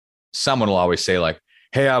someone will always say like,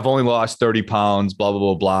 hey, I've only lost 30 pounds, blah, blah,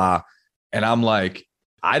 blah, blah. And I'm like,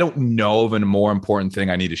 I don't know of a more important thing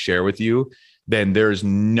I need to share with you than there's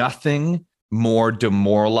nothing more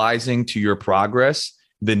demoralizing to your progress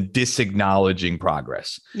than disacknowledging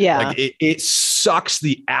progress. Yeah. Like it sucks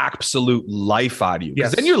the absolute life out of you.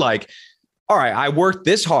 Because Yes. then you're like, all right, I worked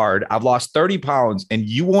this hard. I've lost 30 pounds and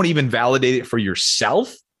you won't even validate it for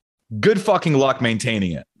yourself. Good fucking luck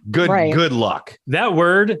maintaining it. Good luck. That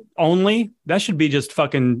word only, that should be just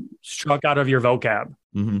fucking struck out of your vocab.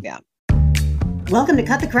 Mm-hmm. Yeah. Welcome to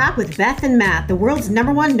Cut the Crap with Beth and Matt, the world's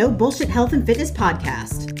 #1 no bullshit health and fitness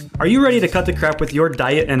podcast. Are you ready to cut the crap with your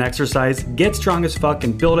diet and exercise, get strong as fuck,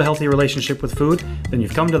 and build a healthy relationship with food? Then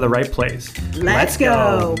you've come to the right place. Let's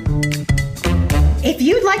go. If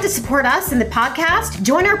you'd like to support us in the podcast,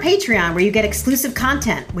 join our Patreon where you get exclusive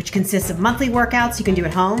content, which consists of monthly workouts you can do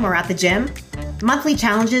at home or at the gym, monthly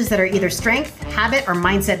challenges that are either strength, habit, or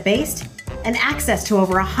mindset based, and access to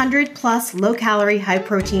over 100 plus low-calorie,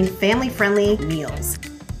 high-protein, family-friendly meals.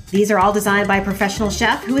 These are all designed by a professional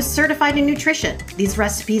chef who is certified in nutrition. These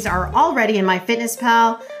recipes are already in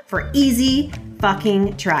MyFitnessPal for easy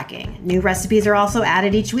fucking tracking. New recipes are also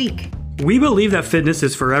added each week. We believe that fitness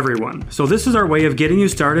is for everyone, so this is our way of getting you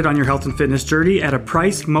started on your health and fitness journey at a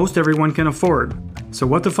price most everyone can afford. So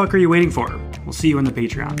what the fuck are you waiting for? We'll see you in the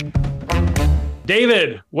Patreon.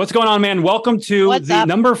 David, what's going on, man? Welcome to the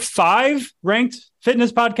number 5 ranked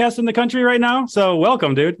fitness podcast in the country right now. So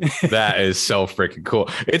welcome, dude. That is so freaking cool.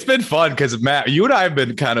 It's been fun because Matt, you and I have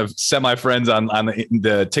been kind of semi-friends on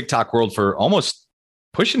the TikTok world for almost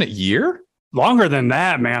pushing a year. Longer than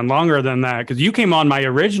that, man. Longer than that. Because you came on my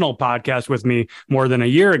original podcast with me more than a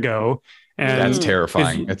year ago. And that's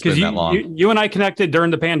terrifying. It's been that long. You and I connected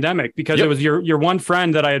during the pandemic because it was your one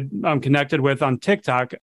friend that I had connected with on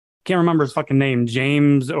TikTok. Can't remember his fucking name,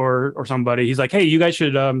 James or somebody. He's like, hey, you guys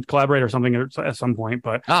should collaborate or something at some point.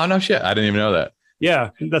 But oh, no shit. I didn't even know that. Yeah,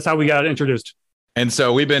 that's how we got introduced. And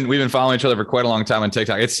so we've been following each other for quite a long time on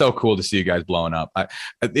TikTok. It's so cool to see you guys blowing up.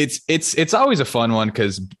 It's always a fun one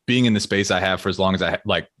because being in the space I have for as long as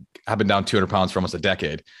I've been down 200 pounds for almost a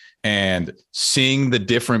decade, and seeing the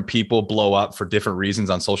different people blow up for different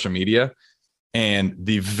reasons on social media, and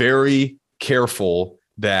the very careful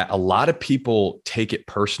that a lot of people take it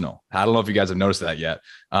personal. I don't know if you guys have noticed that yet,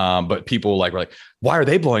 but people were like, why are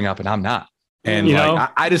they blowing up and I'm not? And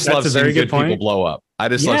I just love seeing good people blow up. I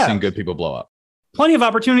just love seeing good people blow up. Plenty of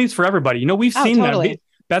opportunities for everybody. We've seen totally. that.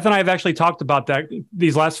 Beth and I have actually talked about that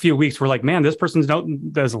these last few weeks. We're like, man, this person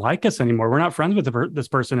doesn't like us anymore. We're not friends with this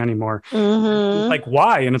person anymore. Mm-hmm. Like,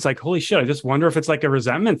 why? And it's like, holy shit, I just wonder if it's like a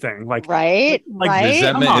resentment thing. Like, right.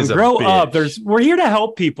 Resentment come on, is grow bitch. up. We're here to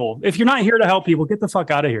help people. If you're not here to help people, get the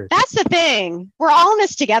fuck out of here. That's the thing. We're all in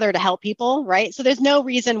this together to help people, right? So there's no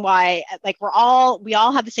reason why, we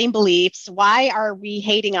all have the same beliefs. Why are we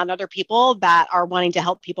hating on other people that are wanting to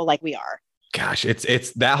help people like we are? Gosh,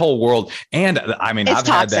 it's that whole world. And I mean, I've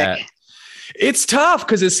toxic. had that. It's tough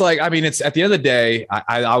because it's like, I mean, it's at the end of the day,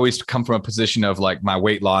 I always come from a position of like my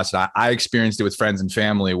weight loss. I experienced it with friends and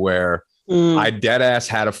family where I dead ass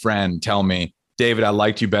had a friend tell me, David, I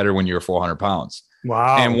liked you better when you were 400 pounds.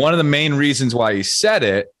 Wow. And one of the main reasons why he said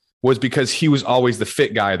it was because he was always the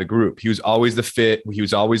fit guy of the group. He was always the fit. He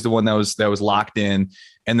was always the one that was locked in.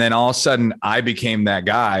 And then all of a sudden I became that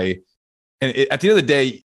guy. And at the end of the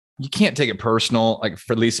day, you can't take it personal. Like,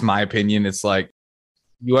 for at least my opinion, it's like,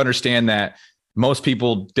 you understand that most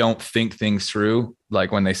people don't think things through,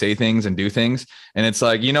 like when they say things and do things. And it's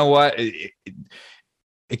like, you know what? It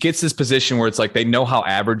gets this position where it's like, they know how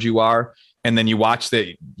average you are. And then you watch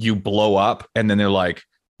that you blow up and then they're like,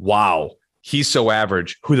 wow, he's so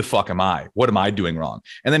average. Who the fuck am I? What am I doing wrong?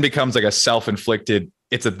 And then becomes like a self-inflicted,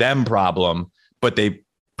 it's a them problem, but they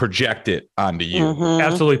project it onto you. Mm-hmm.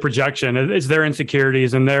 Absolutely, projection. It's their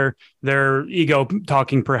insecurities and their ego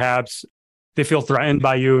talking. Perhaps they feel threatened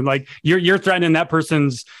by you. Like you're threatening that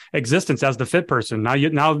person's existence as the fit person.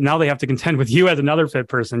 Now they have to contend with you as another fit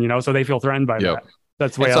person. So they feel threatened by that.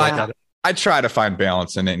 That's the way I look at it. I try to find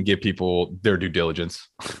balance in it and give people their due diligence.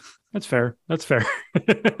 That's fair.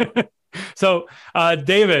 So,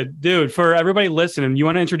 David, dude, for everybody listening, you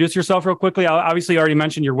want to introduce yourself real quickly? I obviously already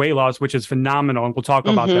mentioned your weight loss, which is phenomenal, and we'll talk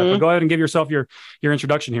about that. But go ahead and give yourself your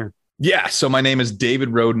introduction here. Yeah. So my name is David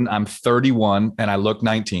Roden. I'm 31 and I look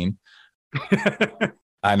 19.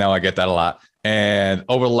 I know I get that a lot. And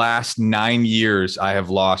over the last 9 years, I have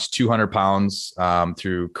lost 200 pounds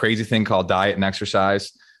through crazy thing called diet and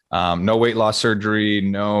exercise. No weight loss surgery,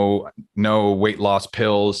 no weight loss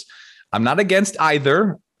pills. I'm not against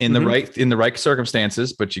either in the right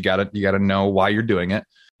circumstances, but you gotta know why you're doing it.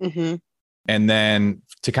 Mm-hmm. And then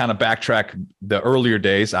to kind of backtrack the earlier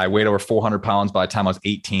days, I weighed over 400 pounds by the time I was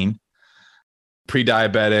 18.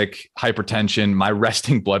 Pre-diabetic, hypertension. My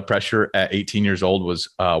resting blood pressure at 18 years old was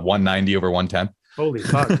 190 over 110. Holy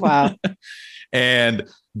fuck. Wow. And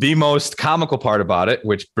the most comical part about it,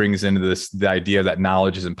 which brings into the idea that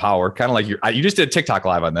knowledge is in power, kind of like you just did a TikTok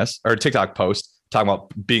live on this, or a TikTok post talking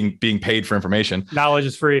about being paid for information. Knowledge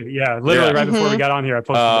is free. Yeah. Literally right before we got on here, I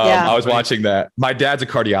posted. I was watching that. My dad's a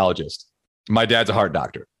cardiologist. My dad's a heart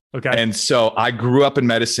doctor. Okay. And so I grew up in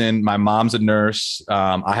medicine. My mom's a nurse.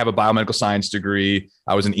 I have a biomedical science degree.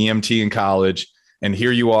 I was an EMT in college. And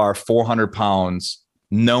here you are, 400 pounds,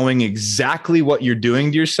 knowing exactly what you're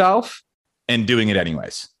doing to yourself and doing it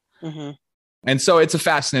anyways. Mm-hmm. And so it's a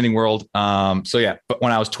fascinating world. But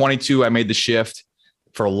when I was 22, I made the shift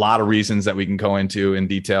for a lot of reasons that we can go into in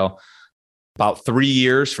detail. About 3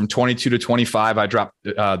 years, from 22 to 25, I dropped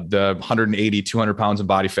the 180, 200 pounds of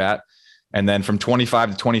body fat. And then from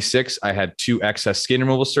 25 to 26, I had 2 excess skin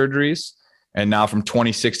removal surgeries. And now from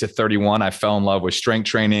 26 to 31, I fell in love with strength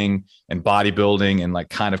training and bodybuilding and like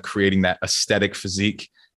kind of creating that aesthetic physique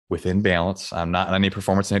within balance. I'm not on any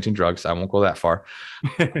performance enhancing drugs. I won't go that far.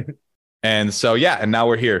 And so, and now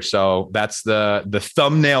we're here. So that's the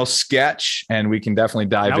thumbnail sketch, and we can definitely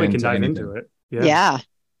dive into it. Yeah.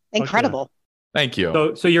 Incredible. Okay. Thank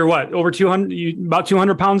you. So you're what, over 200, about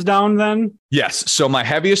 200 pounds down then? Yes. So my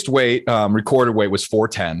heaviest weight, recorded weight, was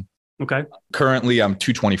 410. Okay. Currently I'm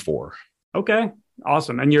 224. Okay.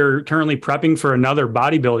 Awesome. And you're currently prepping for another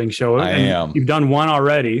bodybuilding show. I am. You've done one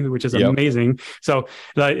already, which is amazing. So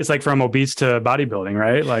it's like from obese to bodybuilding,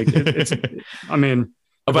 right? Like it's, I mean,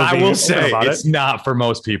 but I will say it's not for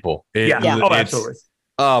most people. Oh, absolutely.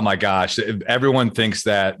 Oh my gosh. Everyone thinks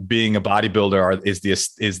that being a bodybuilder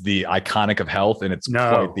is the iconic of health, and it's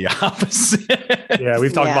quite the opposite. Yeah.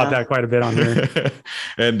 We've talked about that quite a bit on here.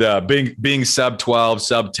 And being sub 12,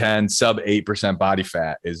 sub 10, sub 8% body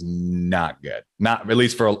fat is not good. Not at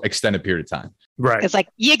least for an extended period of time. Right. It's like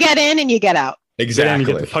you get in and you get out. Exactly.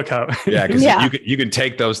 You get the fuck out. Yeah. Because you can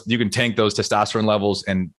tank those testosterone levels,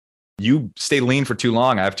 and you stay lean for too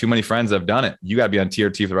long. I have too many friends that have done it. You got to be on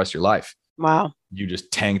TRT for the rest of your life. Wow. You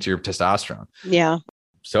just tanked your testosterone. Yeah.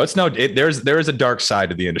 So there is a dark side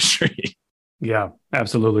to the industry. Yeah,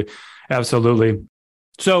 absolutely. Absolutely.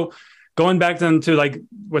 So going back then to like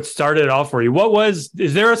what started it all for you, is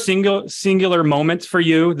there a singular moment for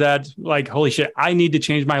you that like, holy shit, I need to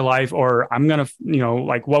change my life, or I'm going to,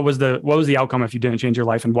 like what was the outcome if you didn't change your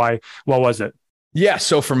life, and why? What was it? Yeah.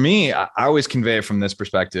 So for me, I always convey it from this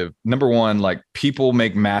perspective. Number one, like people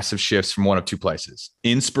make massive shifts from one of two places: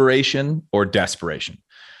 inspiration or desperation.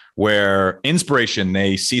 Where inspiration,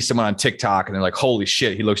 they see someone on TikTok and they're like, holy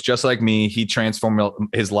shit, he looks just like me. He transformed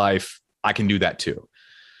his life. I can do that too.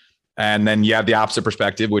 And then you have the opposite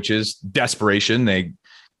perspective, which is desperation. They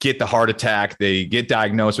get the heart attack. They get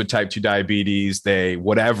diagnosed with type 2 diabetes. They,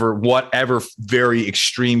 whatever very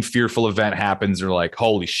extreme, fearful event happens, they're like,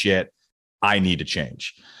 holy shit, I need to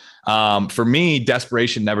change. For me,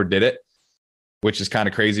 desperation never did it, which is kind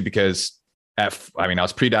of crazy because I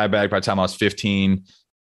was pre-diabetic by the time I was 15,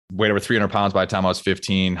 weighed over 300 pounds by the time I was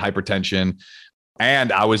 15, hypertension,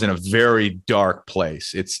 and I was in a very dark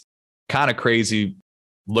place. It's kind of crazy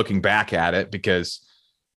looking back at it because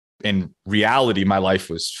in reality, my life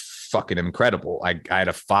was fucking incredible. I had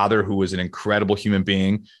a father who was an incredible human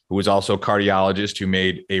being, who was also a cardiologist, who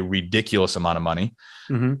made a ridiculous amount of money.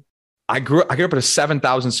 Mm-hmm. I grew up at a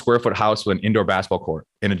 7,000 square foot house with an indoor basketball court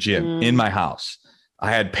and a gym in my house.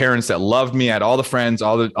 I had parents that loved me. I had all the friends,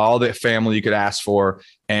 all the family you could ask for.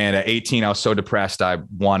 And at 18, I was so depressed, I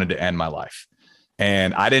wanted to end my life.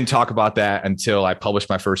 And I didn't talk about that until I published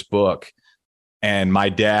my first book. And my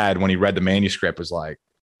dad, when he read the manuscript, was like,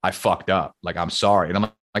 I fucked up. Like, I'm sorry. And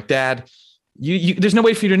I'm like, Dad, you there's no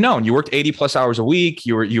way for you to know. And you worked 80 plus hours a week.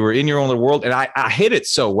 You were in your own little world. And I hid it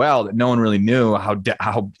so well that no one really knew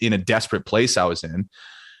how in a desperate place I was in.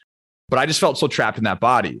 But I just felt so trapped in that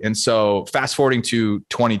body. And so fast forwarding to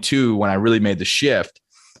 22, when I really made the shift,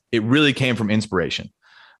 it really came from inspiration.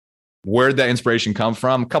 Where did that inspiration come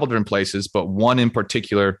from? A couple different places, but one in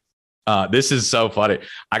particular, this is so funny.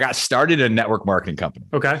 I got started in a network marketing company.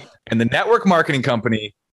 Okay. And the network marketing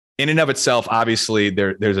company, in and of itself, obviously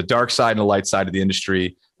there's a dark side and a light side of the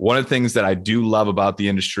industry. One of the things that I do love about the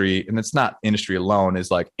industry, and it's not industry alone,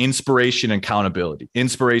 is like inspiration and accountability.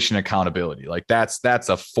 Like that's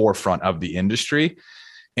a forefront of the industry.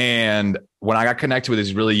 And when I got connected with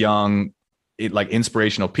these really young,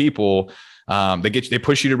 inspirational people, they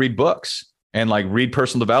push you to read books and like read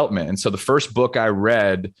personal development. And so the first book I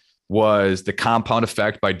read was The Compound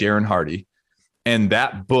Effect by Darren Hardy. And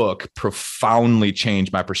that book profoundly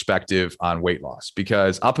changed my perspective on weight loss,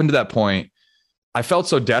 because up until that point, I felt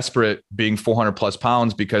so desperate being 400 plus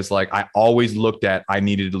pounds because like I always looked at, I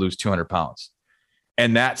needed to lose 200 pounds.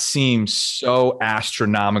 And that seems so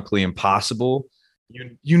astronomically impossible.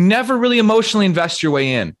 You never really emotionally invest your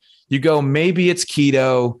way in. You go, maybe it's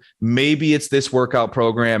keto, maybe it's this workout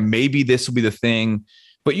program, maybe this will be the thing,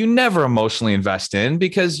 but you never emotionally invest in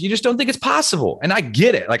because you just don't think it's possible. And I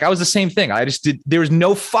get it. Like I was the same thing. There was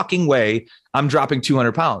no fucking way I'm dropping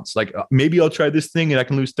 200 pounds. Like maybe I'll try this thing and I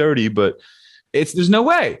can lose 30, but there's no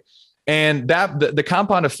way. And that the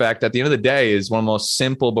compound effect at the end of the day is one of the most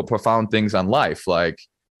simple but profound things on life. Like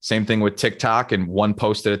same thing with TikTok and one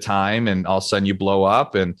post at a time, and all of a sudden you blow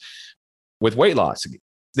up. And with weight loss,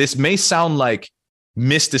 this may sound like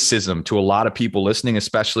mysticism to a lot of people listening,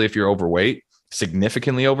 especially if you're overweight,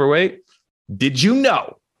 significantly overweight. Did you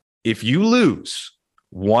know if you lose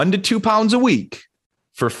 1 to 2 pounds a week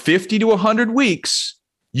for 50 to 100 weeks,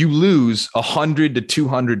 you lose 100 to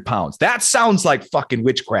 200 pounds? That sounds like fucking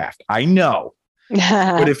witchcraft. I know.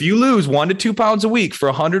 But if you lose 1 to 2 pounds a week for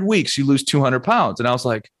 100 weeks, you lose 200 pounds. And I was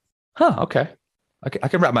like, okay. I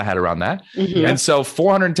can wrap my head around that. Mm-hmm. And so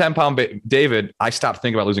 410 pound David, I stopped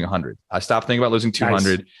thinking about losing 100. I stopped thinking about losing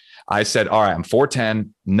 200. Nice. I said, all right, I'm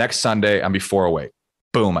 410. Next Sunday, I'm be 408.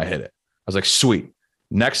 Boom, I hit it. I was like, sweet.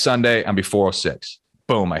 Next Sunday, I'm be 406.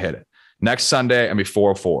 Boom, I hit it. Next Sunday, I'm be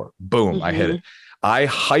 404. Boom, mm-hmm. I hit it. I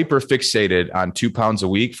hyper fixated on 2 pounds a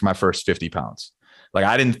week for my first 50 pounds. Like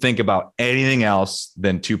I didn't think about anything else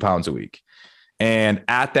than 2 pounds a week. And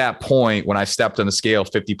at that point, when I stepped on the scale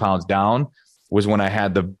 50 pounds down, was when I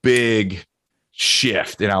had the big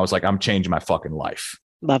shift. And I was like, I'm changing my fucking life.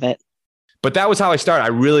 Love it. But that was how I started. I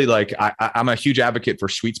really like, I'm a huge advocate for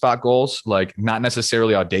sweet spot goals, like not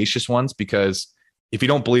necessarily audacious ones, because if you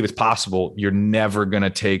don't believe it's possible, you're never going to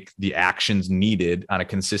take the actions needed on a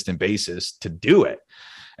consistent basis to do it.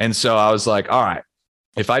 And so I was like, all right,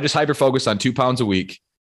 if I just hyper focus on 2 pounds a week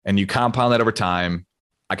and you compound that over time,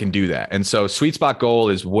 I can do that. And so sweet spot goal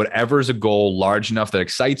is whatever is a goal large enough that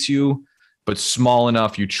excites you, but small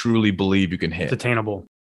enough you truly believe you can hit. It's attainable.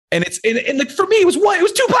 And and like for me, it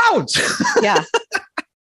was 2 pounds. Yeah.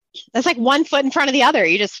 That's like 1 foot in front of the other.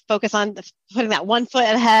 You just focus on putting that 1 foot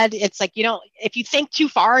ahead. It's like, if you think too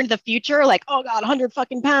far into the future, like, oh God, 100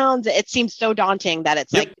 fucking pounds, it seems so daunting that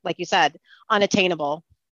it's like you said, unattainable.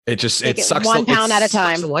 It sucks 1 pound at a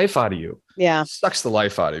time. Sucks the life out of you. Yeah. It sucks the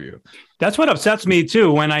life out of you. That's what upsets me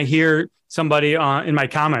too. When I hear somebody in my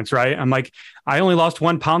comments, right? I'm like, I only lost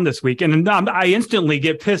 1 pound this week. And I instantly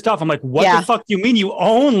get pissed off. I'm like, what the fuck do you mean you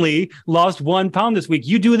only lost 1 pound this week?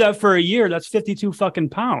 You do that for a year. That's 52 fucking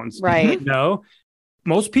pounds. Right.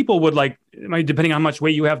 Most people would depending on how much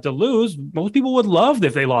weight you have to lose, most people would love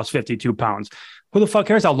if they lost 52 pounds. Who the fuck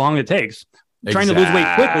cares how long it takes? Exactly. Trying to lose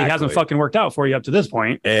weight quickly hasn't fucking worked out for you up to this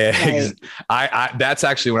point. Right. That's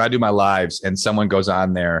actually when I do my lives and someone goes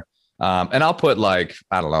on there, and I'll put like,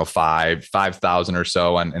 I don't know, 5,000 or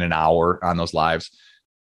so in an hour on those lives.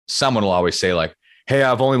 Someone will always say like, hey,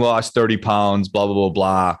 I've only lost 30 pounds, blah, blah, blah,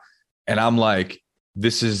 blah. And I'm like,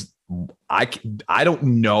 I don't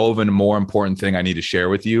know of a more important thing I need to share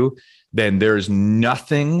with you than there's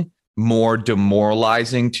nothing more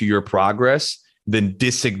demoralizing to your progress than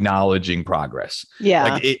disacknowledging progress.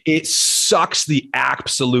 Yeah. Like it sucks the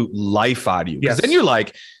absolute life out of you. Because then you're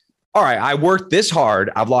like, all right, I worked this hard.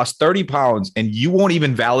 I've lost 30 pounds and you won't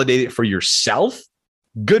even validate it for yourself.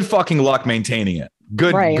 Good fucking luck maintaining it.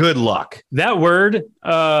 Good luck. That word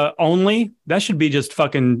only, that should be just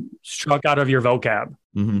fucking struck out of your vocab.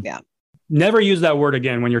 Mm-hmm. Yeah. Never use that word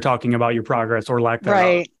again when you're talking about your progress or lack thereof.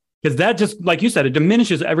 Right. Because that just, like you said, it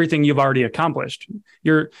diminishes everything you've already accomplished.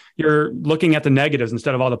 You're looking at the negatives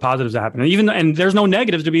instead of all the positives that happen. And there's no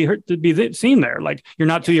negatives to be seen there. Like you're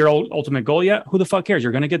not to your ultimate goal yet. Who the fuck cares?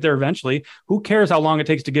 You're going to get there eventually. Who cares how long it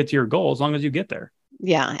takes to get to your goal as long as you get there?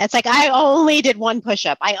 Yeah. It's like, I only did 1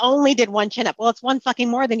 push-up. I only did 1 chin-up. Well, it's 1 fucking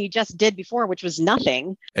more than you just did before, which was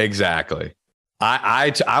nothing. Exactly.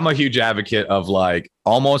 I'm a huge advocate of like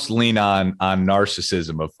almost lean on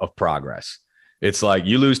narcissism of progress. It's like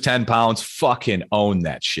you lose 10 pounds, fucking own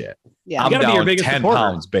that shit. Yeah. I'm down 10 supporter.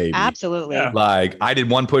 pounds, baby. Absolutely. Yeah. Like I did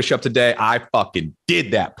 1 push-up today. I fucking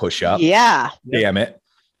did that push-up. Yeah. Damn it.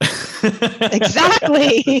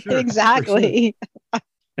 Exactly. Exactly.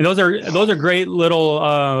 And those are great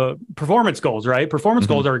little performance goals, right? Performance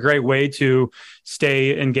goals are a great way to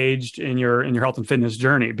stay engaged in your health and fitness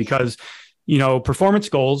journey because, performance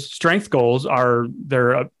goals, strength goals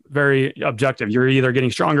they're very objective. You're either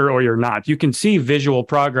getting stronger or you're not. You can see visual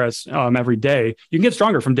progress every day. You can get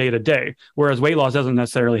stronger from day to day, whereas weight loss doesn't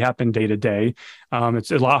necessarily happen day to day.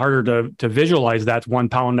 It's a lot harder to visualize that 1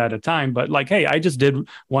 pound at a time. But like, hey, I just did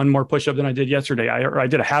one more push-up than I did yesterday. I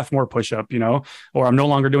did a half more push-up, or I'm no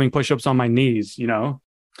longer doing push-ups on my knees,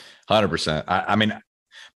 100%. I mean,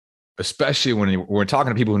 especially when we're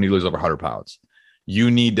talking to people who need to lose over 100 pounds,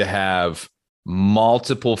 you need to have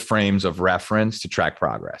multiple frames of reference to track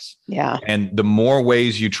progress. Yeah. And the more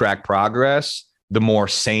ways you track progress, the more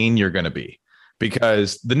sane you're going to be,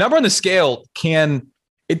 because the number on the scale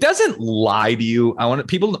it doesn't lie to you.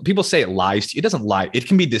 People say it lies to you. It doesn't lie. It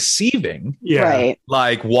can be deceiving. Yeah. Right.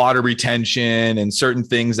 Like water retention and certain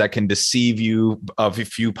things that can deceive you of a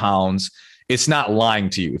few pounds. It's not lying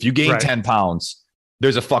to you. If you gain 10 pounds,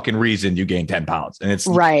 there's a fucking reason you gain 10 pounds. And it's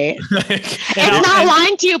right. It's not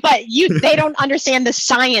lying to you, but they don't understand the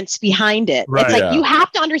science behind it. Right, it's like you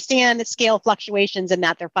have to understand the scale fluctuations and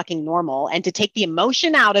that they're fucking normal, and to take the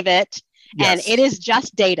emotion out of it. Yes. And it is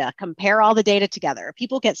just data. Compare all the data together.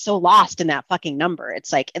 People get so lost in that fucking number.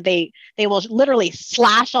 It's like they will literally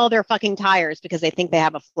slash all their fucking tires because they think they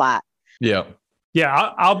have a flat. Yeah.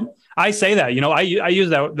 Yeah, I say that, I use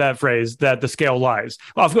that phrase, that the scale lies.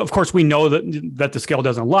 Well, of course, we know that the scale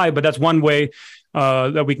doesn't lie, but that's one way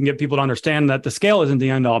that we can get people to understand that the scale isn't the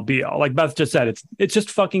end all be all. Like Beth just said, it's just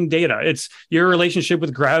fucking data. It's your relationship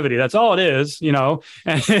with gravity. That's all it is,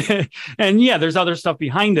 and yeah, there's other stuff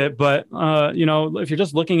behind it, but if you're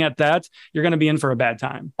just looking at that, you're going to be in for a bad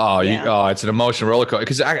time. It's an emotional roller coaster.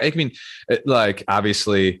 Because I mean, like,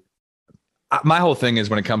 obviously, my whole thing is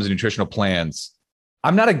when it comes to nutritional plans,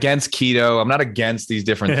 I'm not against keto. I'm not against these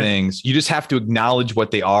different things. You just have to acknowledge what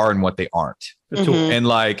they are and what they aren't. Mm-hmm. And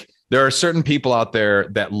like, there are certain people out there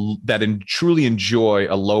that truly enjoy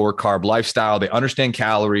a lower carb lifestyle. They understand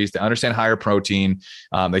calories. They understand higher protein.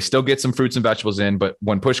 They still get some fruits and vegetables in, but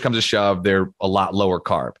when push comes to shove, they're a lot lower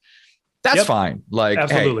carb. That's fine. Like,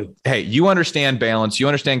 absolutely. Hey, you understand balance. You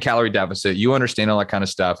understand calorie deficit. You understand all that kind of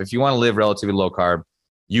stuff. If you want to live relatively low carb,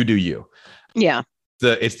 you do you. Yeah.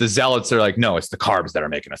 It's the zealots that are like, no, it's the carbs that are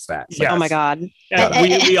making us fat. Yes. Oh my God. Yeah,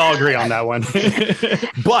 we all agree on that one.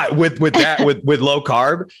 But with low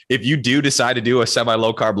carb, if you do decide to do a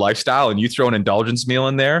semi-low carb lifestyle and you throw an indulgence meal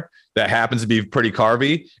in there that happens to be pretty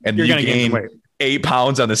carby, and you gain 8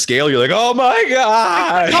 pounds on the scale, you're like, oh my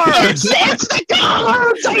God. It's the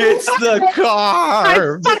carbs. It's the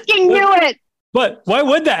carbs. I fucking knew it. But why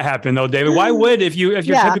would that happen though, David? Why would, if you're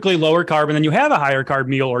typically lower carb and then you have a higher carb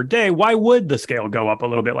meal or day, why would the scale go up a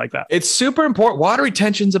little bit like that? It's super important. Water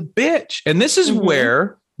retention's a bitch. And this is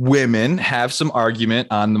where women have some argument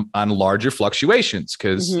on larger fluctuations,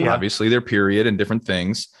 because obviously their period and different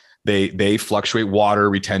things, they fluctuate water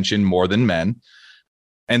retention more than men.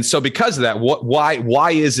 And so because of that,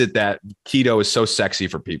 why is it that keto is so sexy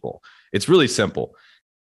for people? It's really simple.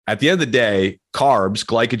 At the end of the day, carbs,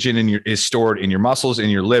 glycogen is stored in your muscles, in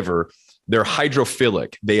your liver. They're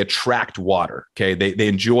hydrophilic. They attract water. Okay. They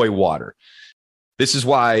enjoy water. This is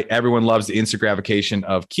why everyone loves the instant gratification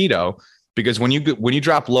of keto, because when you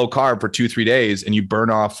drop low carb for 2-3 days and you burn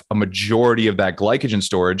off a majority of that glycogen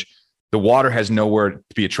storage, the water has nowhere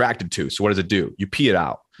to be attracted to. So what does it do? You pee it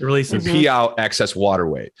out. It releases. You pee out excess water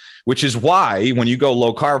weight, which is why when you go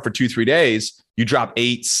low carb for 2-3 days, you drop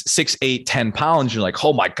 6, 8, 10 pounds. You're like,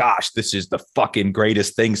 oh my gosh, this is the fucking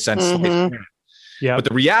greatest thing since. Yeah. But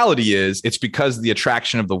the reality is it's because of the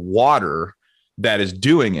attraction of the water that is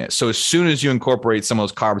doing it. So as soon as you incorporate some of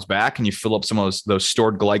those carbs back and you fill up some of those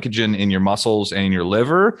stored glycogen in your muscles and in your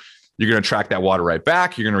liver, you're going to attract that water right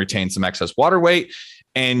back. You're going to retain some excess water weight.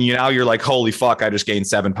 And you're like, holy fuck, I just gained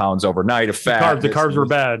 7 pounds overnight of fat. The carbs were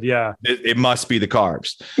bad. Yeah. It must be the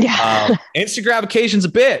carbs. Yeah. Instant gratification's a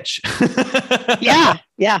bitch.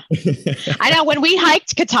 Yeah. I know when we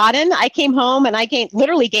hiked Katahdin, I came home and I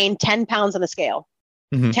literally gained 10 pounds on the scale.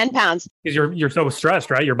 10 pounds. Because you're so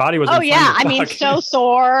stressed, right? Your body was. Oh yeah. I mean, so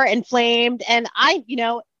sore, inflamed. And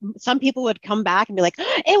some people would come back and be like,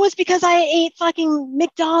 it was because I ate fucking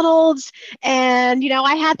McDonald's and,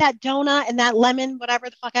 I had that donut and that lemon, whatever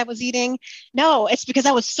the fuck I was eating. No, it's because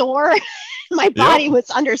I was sore. My body was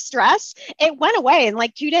under stress. It went away in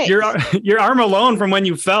like 2 days. Your arm alone from when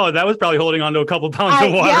you fell, that was probably holding on to a couple pounds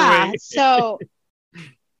of water weight. So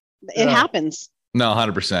it happens. No,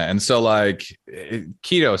 100%. And so like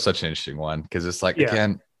keto is such an interesting one because it's like,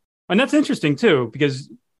 again. And that's interesting too,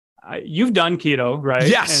 because you've done keto, right?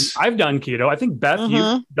 Yes. And I've done keto. I think Beth,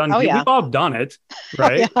 you've done keto. Yeah. We've all done it,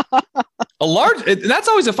 right? That's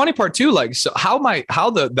always a funny part too. Like, so how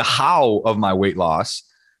of my weight loss,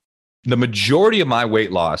 the majority of my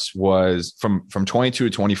weight loss was from 22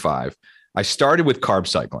 to 25. I started with carb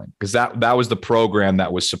cycling because that was the program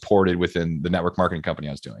that was supported within the network marketing company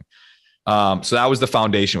I was doing. So that was the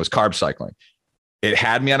foundation, was carb cycling. It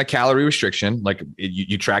had me on a calorie restriction, like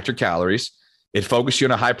you tracked your calories. It focused you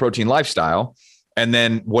on a high protein lifestyle. And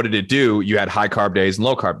then what did it do? You had high carb days and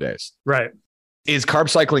low carb days. Right. Is carb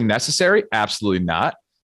cycling necessary? Absolutely not.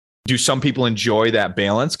 Do some people enjoy that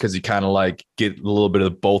balance because you kind of like get a little bit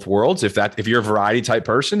of both worlds? If you're a variety type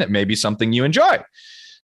person, it may be something you enjoy.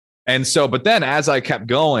 And so, but then as I kept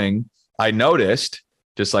going, I noticed,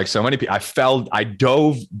 just like so many people, I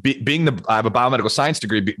dove, I have a biomedical science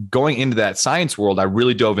degree, going into that science world, I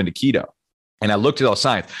really dove into keto and I looked at all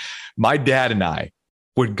science. My dad and I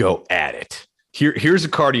would go at it. Here's a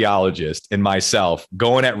cardiologist and myself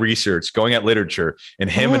going at research, going at literature, and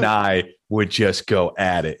him and I would just go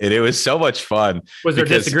at it. And it was so much fun. Was there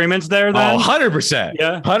disagreements there then? 100%.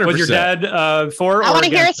 Yeah. 100%. Was your dad for? I want to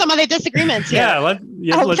hear some of the disagreements here. Let's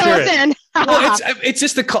hear it. Well, it's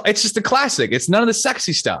just the classic. It's none of the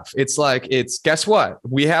sexy stuff. It's like, guess what?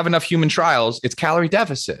 We have enough human trials. It's calorie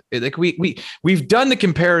deficit. We've done the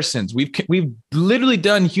comparisons. We've literally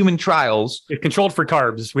done human trials. We've controlled for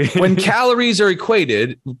carbs. When calories are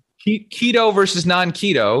equated, keto versus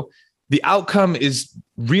non-keto, the outcome is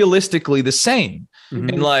realistically the same.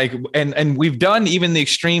 Mm-hmm. And we've done even the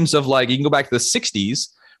extremes of like, you can go back to the 60s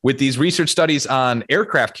with these research studies on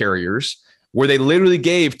aircraft carriers, where they literally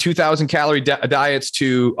gave 2,000 calorie diets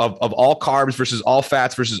of all carbs versus all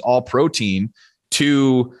fats versus all protein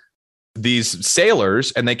to these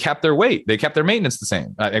sailors, and they kept their weight. They kept their maintenance the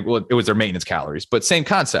same. It was their maintenance calories, but same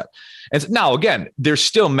concept. And now, again, there's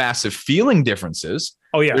still massive feeling differences.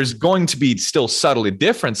 Oh yeah, there's going to be still subtle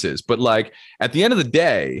differences, but like at the end of the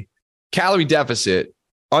day, calorie deficit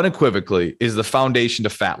unequivocally is the foundation to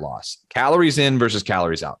fat loss. Calories in versus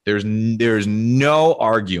calories out. There's no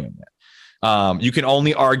arguing it. You can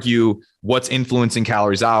only argue what's influencing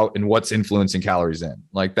calories out and what's influencing calories in.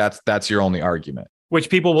 Like that's your only argument. Which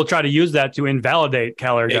people will try to use that to invalidate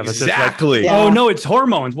calorie deficit. Exactly. Like, oh no, it's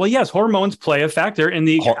hormones. Well, yes, hormones play a factor in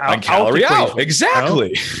the calorie out.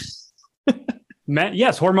 Exactly. You know?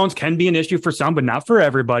 Yes, hormones can be an issue for some, but not for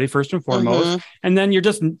everybody, first and foremost. Mm-hmm. And then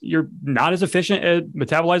you're not as efficient at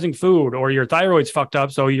metabolizing food, or your thyroid's fucked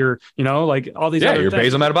up. So you're, like all these other your things.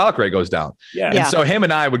 basal metabolic rate goes down. Yeah. And so him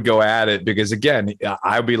and I would go at it because, again,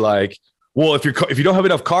 I'd be like, well, if you don't have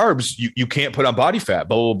enough carbs, you can't put on body fat,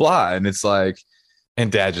 blah, blah, blah. And it's like,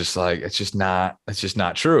 and dad just like, it's just not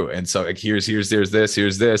true. And so like, here's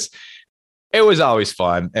this. It was always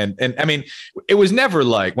fun. And I mean, it was never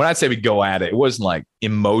like, when I'd say we go at it wasn't like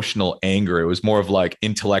emotional anger. It was more of like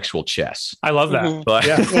intellectual chess. I love that. Mm-hmm. But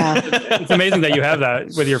It's amazing that you have that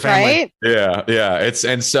with your family. Right?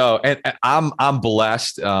 Yeah. I'm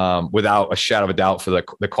blessed without a shadow of a doubt for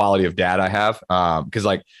the quality of dad I have. Because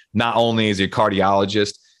like, not only is he a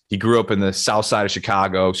cardiologist, he grew up in the south side of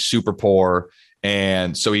Chicago, super poor.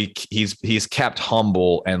 And so he's kept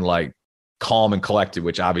humble and like calm and collected,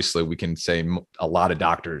 which obviously we can say a lot of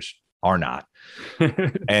doctors are not.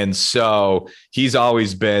 And so he's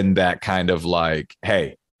always been that kind of like,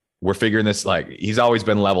 hey, we're figuring this. Like, he's always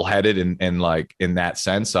been level-headed and like in that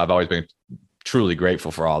sense. So I've always been truly grateful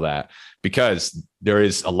for all that, because there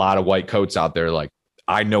is a lot of white coats out there. Like,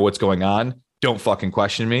 I know what's going on. Don't fucking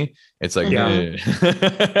question me. It's like, they're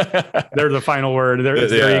the final word.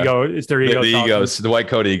 It's their ego. It's their ego. The egos. The white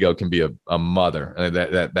coat ego can be a mother.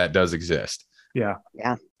 That does exist. Yeah.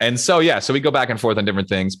 Yeah. And so we go back and forth on different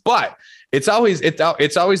things, but it's always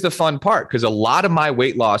the fun part, because a lot of my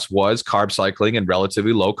weight loss was carb cycling and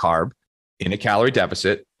relatively low carb in a calorie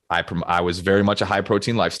deficit. I was very much a high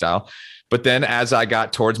protein lifestyle. But then as I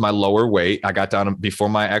got towards my lower weight, I got down before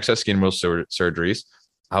my excess skin removal surgeries.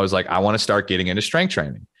 I was like, I want to start getting into strength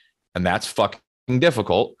training, and that's fucking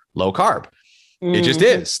difficult. Low carb. It just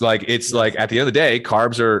is. Like, it's like at the end of the day,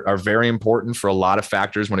 carbs are very important for a lot of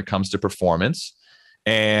factors when it comes to performance.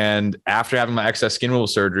 And after having my excess skin removal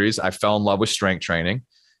surgeries, I fell in love with strength training,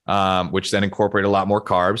 which then incorporated a lot more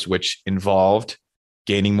carbs, which involved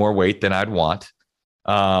gaining more weight than I'd want.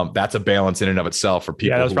 That's a balance in and of itself for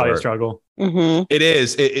people. Yeah, that's probably a struggle. Mm-hmm. It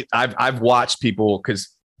is. I've watched people,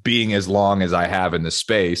 because being as long as I have in the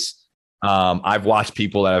space, I've watched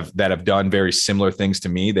people that have done very similar things to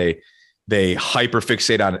me. They hyper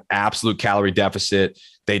fixate on an absolute calorie deficit.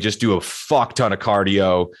 They just do a fuck ton of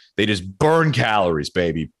cardio. They just burn calories,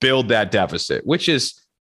 baby, build that deficit, which is,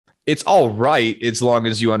 it's all right as long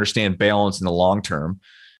as you understand balance in the long term.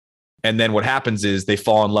 And then what happens is they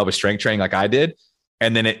fall in love with strength training like I did.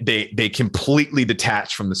 And then they completely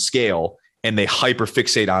detach from the scale and they hyper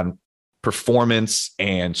fixate on performance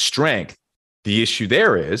and strength. The issue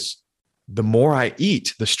there is the more I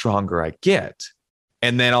eat, the stronger I get.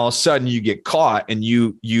 And then all of a sudden you get caught and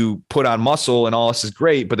you put on muscle and all this is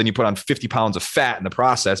great, but then you put on 50 pounds of fat in the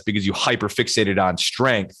process because you hyper fixated on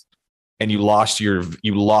strength and you lost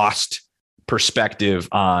perspective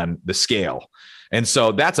on the scale. And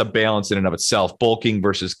so that's a balance in and of itself, bulking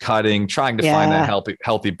versus cutting, trying to find that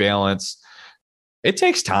healthy balance. It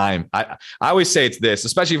takes time. I always say it's this,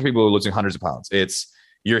 especially for people who are losing hundreds of pounds. It's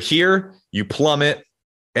you're here, you plummet,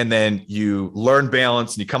 and then you learn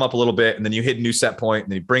balance and you come up a little bit and then you hit a new set point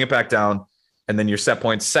and then you bring it back down. And then your set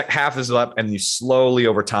point half is up and you slowly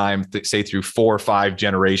over time, say through 4 or 5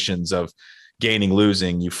 generations of gaining,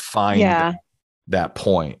 losing, you find that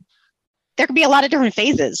point. There could be a lot of different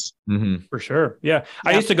phases. Mm-hmm. For sure. Yeah.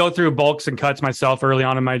 I used to go through bulks and cuts myself early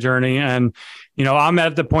on in my journey. And, I'm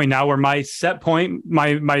at the point now where my set point,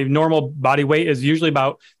 my normal body weight is usually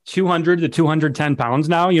about 200 to 210 pounds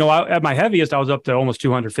now. At my heaviest, I was up to almost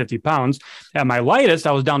 250 pounds. At my lightest,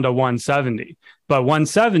 I was down to 170. But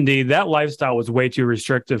 170, that lifestyle was way too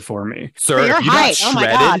restrictive for me. Sir, your height. Oh my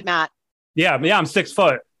God, Matt. Yeah, I'm 6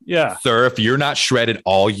 foot. Yeah. Sir, if you're not shredded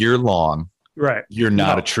all year long, right, you're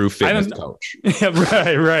not a true fitness coach. Yeah,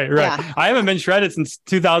 right. Yeah. I haven't been shredded since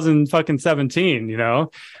 2017.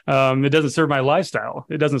 It doesn't serve my lifestyle.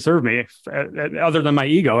 It doesn't serve me, other than my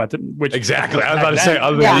ego. Which exactly, I was about to say,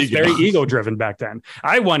 other than ego. Very ego driven back then.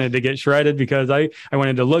 I wanted to get shredded because I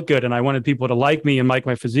wanted to look good and I wanted people to like me and like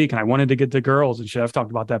my physique and I wanted to get the girls and shit. I've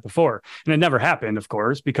talked about that before, and it never happened, of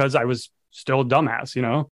course, because I was still a dumbass.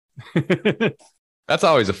 That's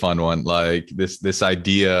always a fun one. Like this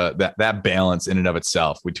idea that balance in and of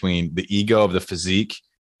itself between the ego of the physique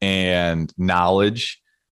and knowledge.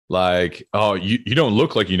 Like, oh, you don't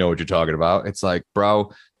look like you know what you're talking about. It's like, bro,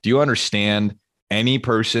 do you understand any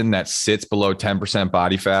person that sits below 10%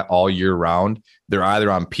 body fat all year round? They're either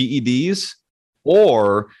on PEDs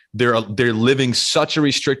or they're living such a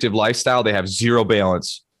restrictive lifestyle. They have zero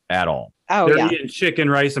balance at all. Oh, they're eating chicken,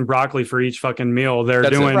 rice, and broccoli for each fucking meal. They're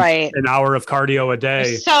doing an hour of cardio a day.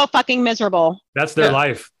 They're so fucking miserable. That's their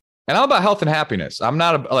life. And I'm about health and happiness. I'm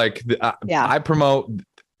not I promote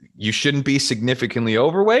you shouldn't be significantly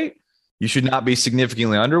overweight. You should not be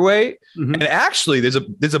significantly underweight. Mm-hmm. And actually, there's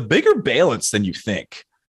a bigger balance than you think.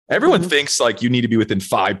 Everyone thinks like you need to be within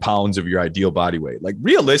 5 pounds of your ideal body weight. Like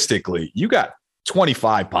realistically, you got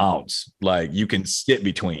 25 pounds like you can sit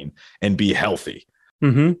between and be healthy.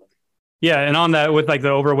 Mm-hmm. Yeah. And on that with like the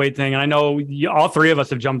overweight thing, and I know all 3 of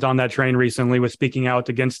us have jumped on that train recently with speaking out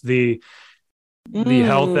against the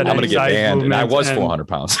health that I'm going to get banned. And I was 400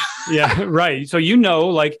 pounds. Yeah. Right. So,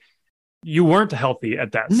 like you weren't healthy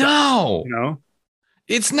at that. No,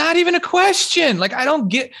 it's not even a question. Like I don't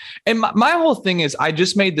get, and my whole thing is I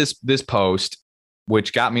just made this post,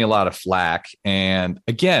 which got me a lot of flack. And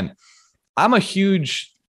again, I'm a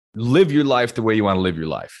huge live your life the way you want to live your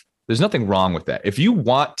life. There's nothing wrong with that. If you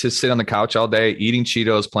want to sit on the couch all day, eating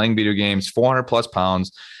Cheetos, playing video games, 400 plus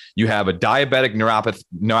pounds, you have a diabetic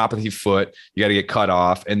neuropathy foot, you got to get cut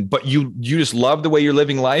off. But you just love the way you're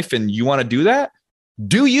living life and you want to do that.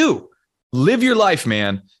 Do you live your life,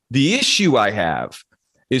 man? The issue I have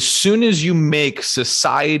as soon as you make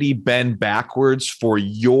society bend backwards for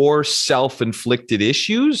your self-inflicted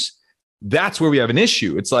issues, that's where we have an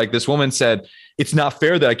issue. It's like this woman said, it's not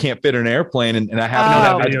fair that I can't fit in an airplane and I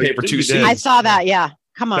have to pay for 2 seats. I saw that. Yeah.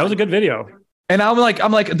 Come on. That was a good video. And I'm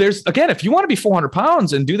like, there's, again, if you want to be 400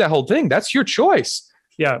 pounds and do that whole thing, that's your choice.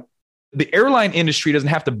 Yeah. The airline industry doesn't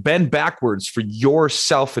have to bend backwards for your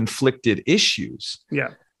self-inflicted issues.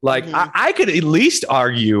 Yeah. Like I could at least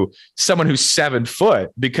argue someone who's 7 foot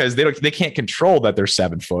because they can't control that they're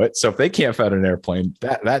 7 foot. So if they can't fit in an airplane,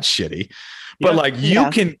 that's shitty. But like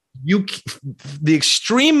the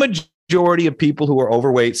extreme majority of people who are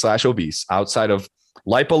overweight / obese outside of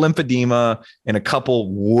lipolymphedema and a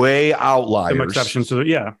couple way outliers. Some exceptions to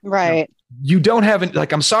it. Right. You don't have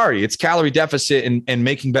like, I'm sorry, it's calorie deficit and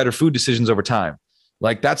making better food decisions over time.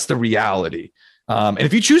 Like that's the reality. And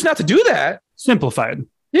if you choose not to do that, simplified.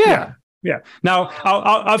 Yeah. Now,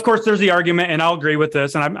 of course, there's the argument, and I'll agree with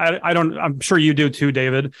this, and I'm sure you do too,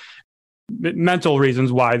 David. Mental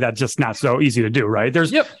reasons why that's just not so easy to do, right?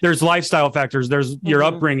 There's lifestyle factors, there's your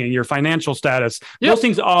upbringing, your financial status. Those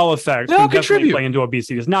things all affect, can definitely play into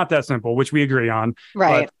obesity. It's not that simple, which we agree on.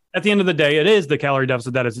 Right. But at the end of the day, it is the calorie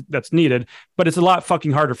deficit that's needed, but it's a lot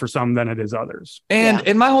fucking harder for some than it is others.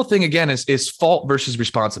 And my whole thing again is fault versus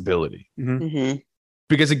responsibility. Mm-hmm. Mm-hmm.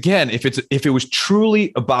 Because again, if it was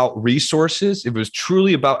truly about resources, if it was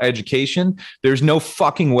truly about education, there's no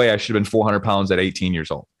fucking way I should have been 400 pounds at 18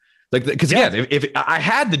 years old. Like, because again, if I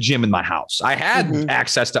had the gym in my house, I had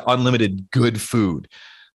access to unlimited good food.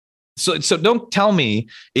 So don't tell me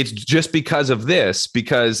it's just because of this,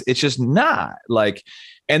 because it's just not. Like,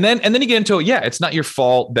 and then you get into it. Yeah, it's not your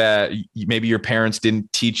fault that maybe your parents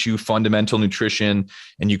didn't teach you fundamental nutrition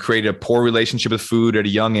and you created a poor relationship with food at a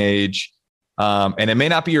young age. And it may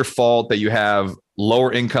not be your fault that you have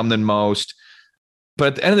lower income than most. But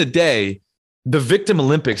at the end of the day, the victim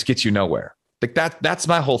Olympics gets you nowhere. Like that's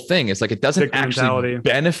my whole thing. It's like, it doesn't Victim actually mentality.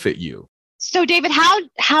 benefit you. So David,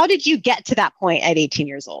 how did you get to that point at 18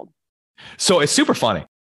 years old? So it's super funny.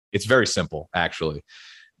 It's very simple, actually.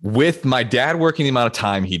 With my dad working the amount of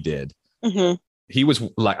time he did, he was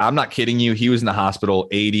like, I'm not kidding you. He was in the hospital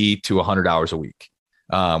 80 to 100 hours a week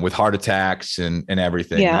with heart attacks and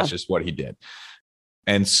everything. Yeah. That's just what he did.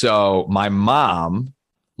 And so my mom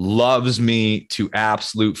loves me to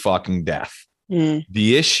absolute fucking death.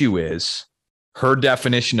 The issue is her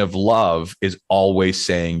definition of love is always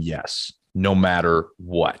saying yes, no matter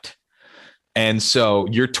what. And so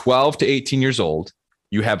you're 12 to 18 years old.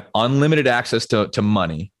 You have unlimited access to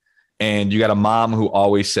money, and you got a mom who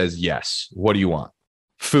always says yes. What do you want?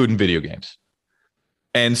 Food and video games.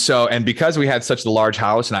 And because we had such a large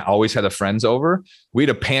house and I always had the friends over, we had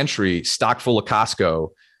a pantry stocked full of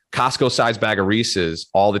Costco sized bag of Reese's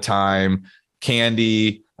all the time,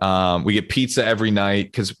 candy. We get pizza every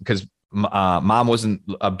night because mom wasn't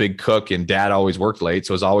a big cook and dad always worked late.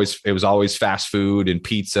 So it was always fast food and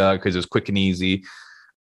pizza because it was quick and easy.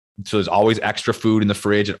 So there's always extra food in the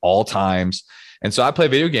fridge at all times. And so I play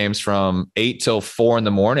video games from 8 till 4 in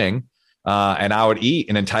the morning. And I would eat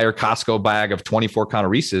an entire Costco bag of 24 count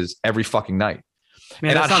of Reese's every fucking night.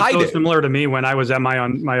 Man, that sounds so similar to me when I was at my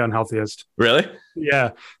unhealthiest. Really?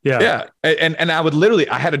 Yeah. And I would literally,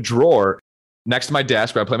 I had a drawer next to my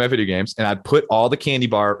desk where I play my video games, and I'd put all the candy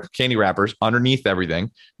wrappers underneath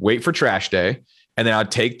everything, wait for trash day. And then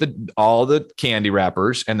I'd take all the candy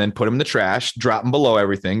wrappers and then put them in the trash, drop them below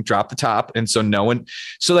everything, drop the top. And so no one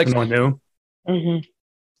knew.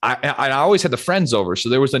 I always had the friends over. So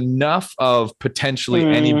there was enough of potentially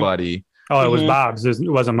anybody. Oh, it was Bob's. It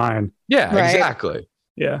wasn't mine. Yeah, right. Exactly.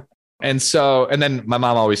 Yeah. And then my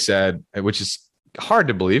mom always said, which is hard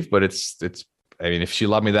to believe, but it's, I mean, if she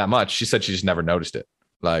loved me that much, she said she just never noticed it.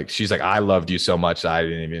 Like, she's like, I loved you so much that I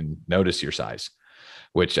didn't even notice your size,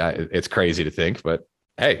 which it's crazy to think, but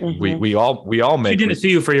hey, we all make. She didn't see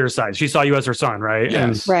you for your size. She saw you as her son, right?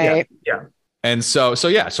 Yes. Right. Yeah. And so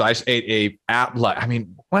I just ate I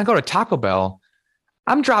mean, when I go to Taco Bell,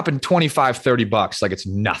 I'm dropping $25-$30 like it's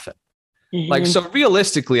nothing. Like, so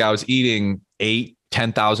realistically, I was eating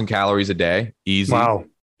 10,000 calories a day. Easy. Wow.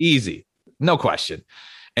 Easy. No question.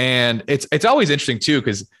 And it's always interesting too,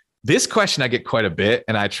 because this question I get quite a bit,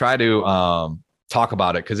 and I try to talk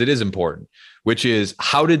about it because it is important, which is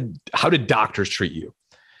how did doctors treat you?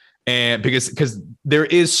 And because there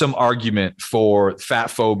is some argument for fat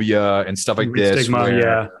phobia and stuff like this.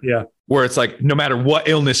 Stigma, where it's like, no matter what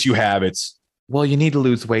illness you have, it's, well, you need to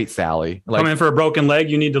lose weight, Sally. Like, come in for a broken leg,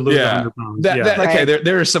 you need to lose 100 pounds. Okay,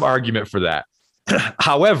 there is some argument for that.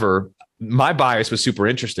 However, my bias was super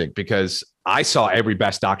interesting because I saw every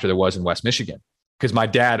best doctor there was in West Michigan because my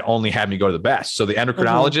dad only had me go to the best. So the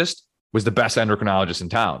endocrinologist was the best endocrinologist in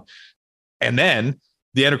town. And then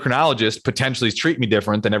the endocrinologist potentially is treating me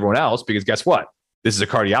different than everyone else because guess what? This is a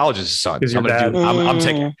cardiologist's son. So I'm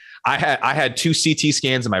taking, I had 2 CT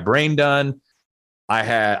scans of my brain done. I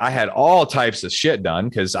had all types of shit done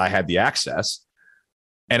because I had the access.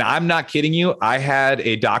 And I'm not kidding you. I had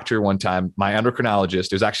a doctor one time, my endocrinologist,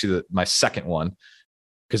 it was actually my second one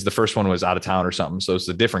because the first one was out of town or something. So it's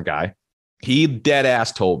a different guy. He dead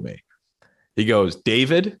ass told me, he goes,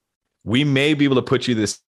 David, we may be able to put you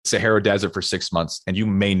this Sahara Desert for 6 months and you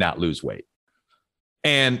may not lose weight.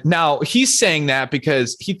 And now he's saying that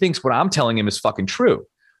because he thinks what I'm telling him is fucking true.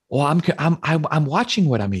 Well, I'm watching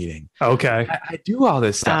what I'm eating. Okay. I do all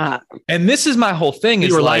this stuff. And this is my whole thing.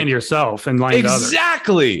 You were lying to yourself and lying to others.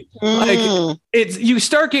 Exactly. Like you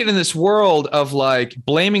start getting in this world of like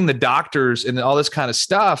blaming the doctors and all this kind of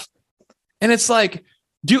stuff. And it's like,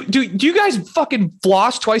 do you guys fucking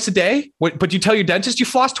floss twice a day? But you tell your dentist you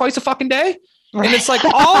floss twice a fucking day? Right. And it's like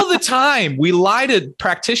all the time we lie to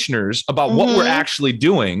practitioners about what we're actually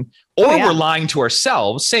doing, or we're lying to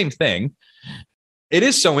ourselves. Same thing. It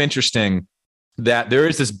is so interesting that there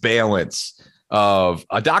is this balance of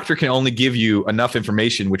a doctor can only give you enough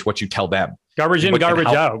information, which what you tell them. Garbage in, garbage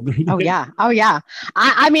out. Oh yeah.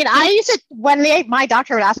 I mean, I used to, when my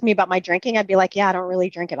doctor would ask me about my drinking, I'd be like, yeah, I don't really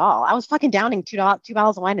drink at all. I was fucking downing two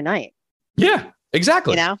bottles of wine a night. Yeah,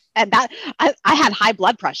 exactly. You know, and that I had high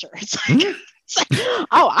blood pressure. It's like,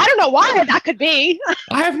 oh, I don't know why that could be.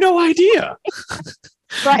 I have no idea.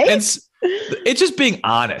 Right. It's just being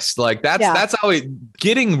honest. Like that's how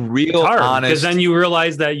getting real honest. Because then you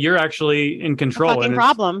realize that you're actually in control. Fucking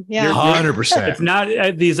problem. Yeah. 100%. It's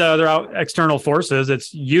not these other external forces.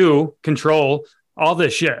 It's you control all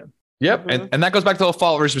this shit. Yep. And that goes back to the whole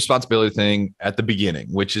fault versus responsibility thing at the beginning,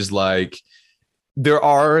 which is like, there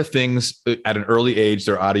are things at an early age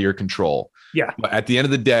that are out of your control. Yeah. But at the end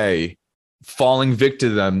of the day, falling victim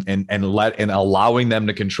to them and allowing them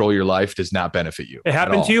to control your life does not benefit you. It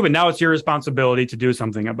happened to you, but now it's your responsibility to do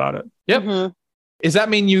something about it. Yep. Mm-hmm. Does that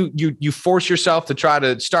mean you force yourself to try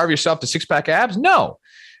to starve yourself to 6-pack abs? No.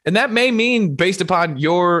 And that may mean, based upon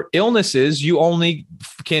your illnesses, you only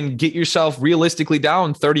can get yourself realistically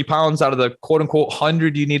down 30 pounds out of the quote unquote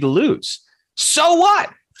 100 you need to lose. So what?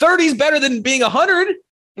 30 is better than being 100.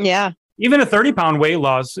 Yeah. Even a 30-pound weight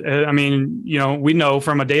loss, I mean, we know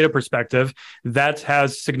from a data perspective that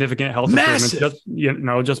has significant health improvements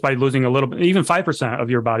just by losing a little bit, even 5% of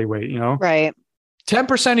your body weight, Right.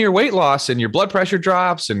 10% of your weight loss and your blood pressure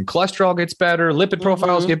drops and cholesterol gets better, lipid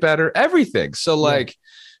profiles get better, everything. So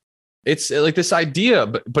it's like this idea,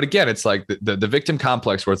 but again, it's like the victim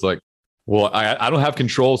complex where it's like, well, I don't have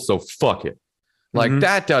control, so fuck it. Like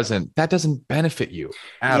that doesn't benefit you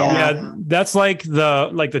at all. Yeah, that's like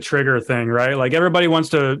the trigger thing, right? Like everybody wants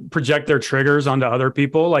to project their triggers onto other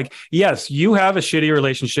people. Like, yes, you have a shitty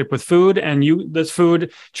relationship with food and this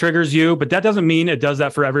food triggers you, but that doesn't mean it does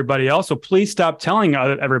that for everybody else. So please stop telling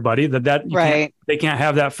everybody that they can't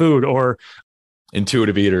have that food. Or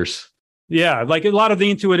intuitive eaters. Yeah, like a lot of the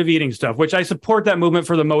intuitive eating stuff, which I support that movement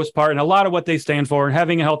for the most part, and a lot of what they stand for, and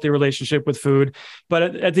having a healthy relationship with food.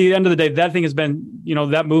 But at the end of the day, that thing has been,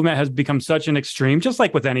 that movement has become such an extreme, just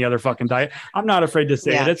like with any other fucking diet. I'm not afraid to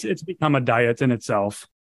say it. It's become a diet in itself.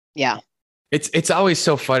 Yeah. It's always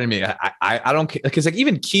so funny to me. I don't, because like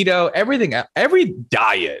even keto, every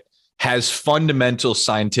diet has fundamental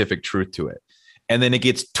scientific truth to it. And then it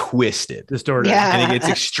gets twisted, distorted, and it gets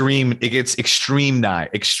extreme. It gets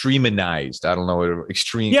extremized. I don't know what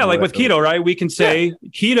extreme. Yeah, like with keto, right? We can say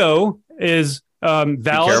keto is valid.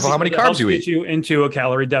 Be careful how many carbs you eat. Get you into a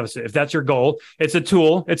calorie deficit. If that's your goal, it's a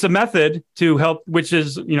tool. It's a method to help, which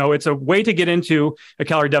is, it's a way to get into a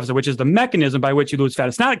calorie deficit, which is the mechanism by which you lose fat.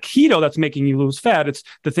 It's not keto that's making you lose fat. It's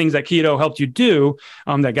the things that keto helped you do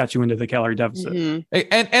that got you into the calorie deficit.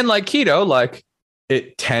 And like keto, like,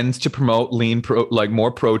 it tends to promote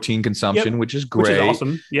more protein consumption, which is great. Which is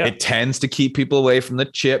awesome. Yeah. It tends to keep people away from the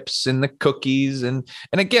chips and the cookies. And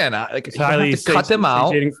again, you have to cut them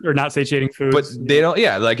out. Or not satiating foods. But they don't,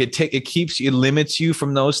 like it limits you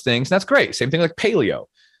from those things. That's great. Same thing like paleo.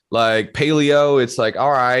 Like paleo, it's like,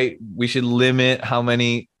 all right, we should limit how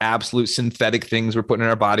many absolute synthetic things we're putting in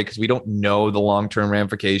our body because we don't know the long-term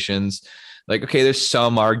ramifications. Like, okay, there's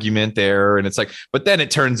some argument there. And it's like, but then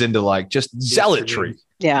it turns into like just zealotry.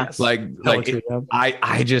 Yeah. Like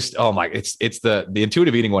I just, oh my, it's the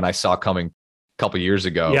intuitive eating one I saw coming a couple of years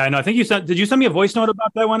ago. Yeah, I know. I think did you send me a voice note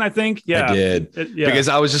about that one? I think. Yeah, I did. Because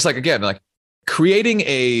I was just like, again, like creating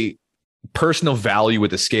a personal value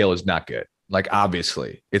with the scale is not good. Like,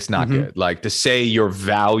 obviously it's not good. Like to say your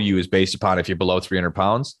value is based upon if you're below 300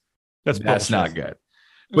 pounds, that's not good.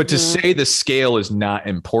 But to say the scale is not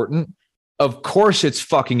important, of course it's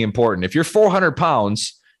fucking important. If you're 400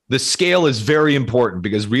 pounds, the scale is very important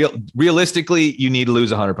because realistically, you need to lose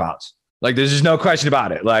 100 pounds. Like there's just no question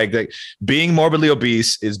about it. Like being morbidly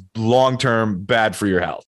obese is long-term bad for your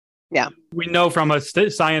health. Yeah. We know from a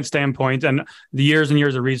science standpoint and the years and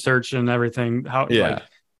years of research and everything,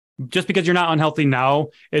 just because you're not unhealthy now,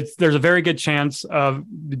 there's a very good chance of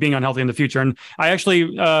being unhealthy in the future. And I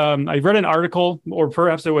actually, I read an article, or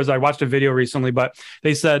perhaps I watched a video recently, but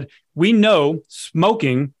they said, we know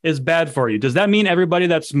smoking is bad for you. Does that mean everybody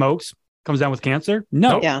that smokes comes down with cancer?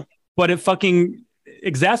 No. Yeah. But it fucking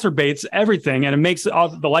exacerbates everything, and it makes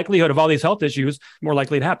the likelihood of all these health issues more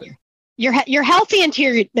likely to happen. You're healthy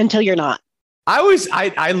until you're not.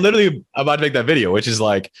 I literally about to make that video, which is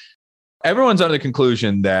like, everyone's under the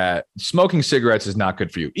conclusion that smoking cigarettes is not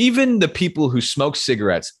good for you. Even the people who smoke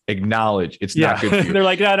cigarettes acknowledge it's not good for you. They're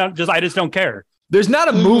like, I just don't care. There's not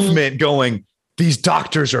a movement going, these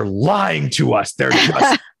doctors are lying to us.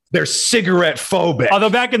 They're cigarette phobic. Although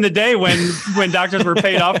back in the day when doctors were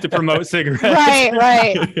paid off to promote cigarettes.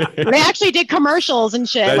 Right. They actually did commercials and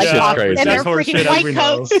shit. Crazy. And their freaking white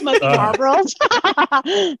coats smoking Marlboros.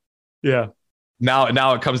 Yeah.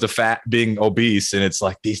 Now it comes to being obese, and it's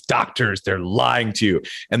like these doctors, they're lying to you.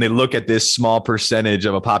 And they look at this small percentage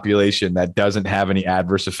of a population that doesn't have any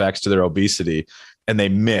adverse effects to their obesity, and they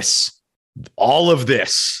miss all of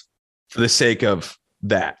this for the sake of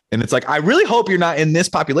that. And it's like, I really hope you're not in this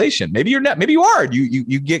population. Maybe you're not. Maybe you are.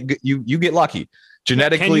 You get lucky.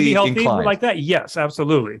 genetically Can you be healthy inclined like that? Yes,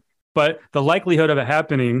 absolutely. But the likelihood of it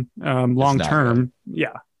happening long term,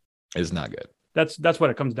 is not good. That's what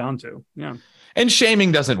it comes down to. Yeah. And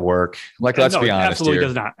shaming doesn't work. Like, let's be honest absolutely here.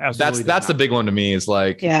 Does not. Absolutely That's the big one to me is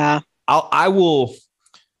like, I will,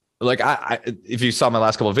 like, I if you saw my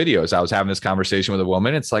last couple of videos, I was having this conversation with a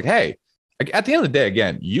woman. It's like, hey, at the end of the day,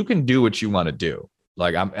 again, you can do what you want to do.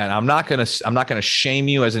 Like, I'm not gonna shame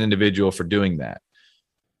you as an individual for doing that.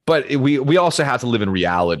 But we also have to live in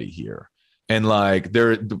reality here. And like,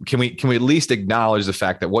 can we at least acknowledge the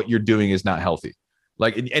fact that what you're doing is not healthy?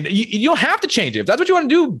 Like, and you don't have to change it. If that's what you want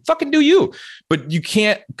to do, fucking do you. But you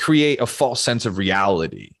can't create a false sense of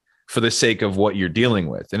reality for the sake of what you're dealing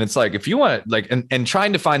with. And it's like, if you want to, like, and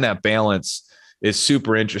trying to find that balance is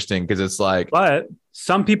super interesting because it's like. But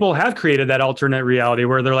some people have created that alternate reality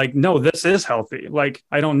where they're like, no, this is healthy. Like,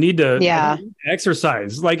 I don't need to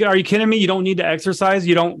exercise. Like, are you kidding me? You don't need to exercise.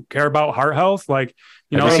 You don't care about heart health. Like,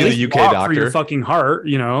 have you seen the UK doctor for your fucking heart,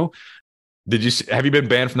 have you been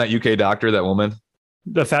banned from that UK doctor, that woman?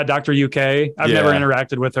 The Fat Doctor UK. I've never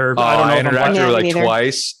interacted with her. I don't know. I interacted with her like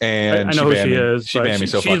twice, and I know who she is. She banned me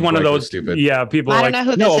so she's one of those stupid. Yeah, people are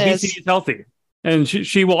like, no, obesity is healthy, and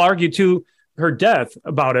she will argue to her death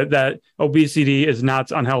about it that obesity is not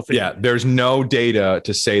unhealthy. Yeah, there's no data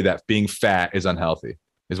to say that being fat is unhealthy,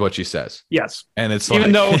 is what she says. Yes, and it's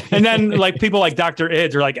even though, and then like people like Dr.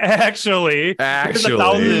 Idge are like, actually,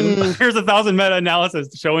 here's 1,000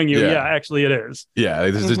 meta-analysis showing you, actually it is. Yeah,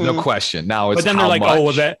 there's no question. Now, it's but then they're like, oh,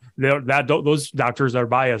 well, that those doctors are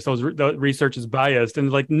biased. The research is biased, and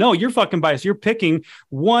like, no, you're fucking biased. You're picking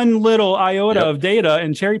one little iota of data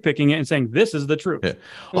and cherry picking it and saying this is the truth. Yeah.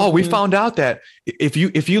 Oh, we found out that if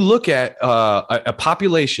you look at a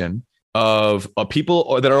population of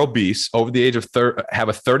people that are obese over the age of 30, have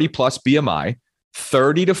a 30 plus BMI,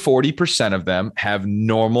 30 to 40% of them have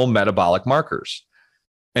normal metabolic markers.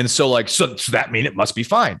 And so that means it must be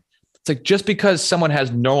fine. It's like, just because someone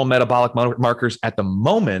has normal metabolic markers at the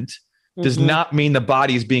moment does not mean the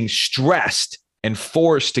body is being stressed and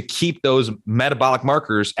forced to keep those metabolic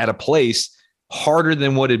markers at a place harder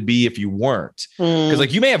than what it'd be if you weren't. Because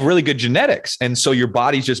like, you may have really good genetics, and so your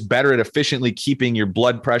body's just better at efficiently keeping your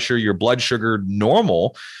blood pressure, your blood sugar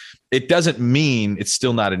normal. It doesn't mean it's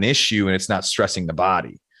still not an issue and it's not stressing the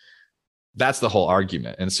body. That's the whole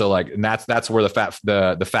argument. And so like, and that's where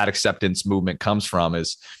the fat acceptance movement comes from,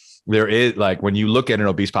 is there is, like, when you look at an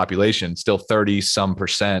obese population, still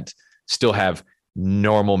 30% still have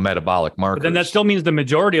normal metabolic markers. But then that still means the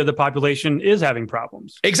majority of the population is having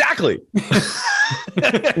problems. Exactly.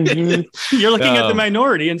 You're looking at the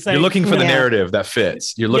minority and saying, you're looking for the narrative that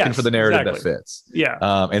fits. You're looking for the narrative that fits.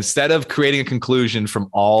 Yeah. Instead of creating a conclusion from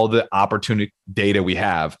all the opportunity data we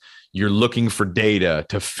have, you're looking for data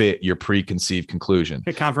to fit your preconceived conclusion.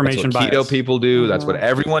 A confirmation bias. bias. Keto people do. That's what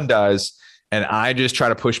everyone does. And I just try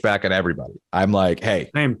to push back on everybody. I'm like,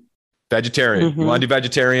 hey, vegetarian. You want to do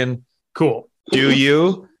vegetarian? Cool. Do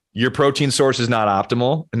you? Your protein source is not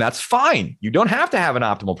optimal, and that's fine. You don't have to have an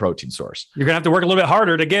optimal protein source. You're going to have to work a little bit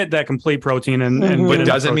harder to get that complete protein. But it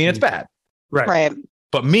doesn't mean it's bad. Right.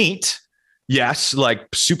 But meat, yes, like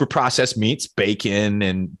super processed meats, bacon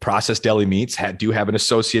and processed deli meats do have an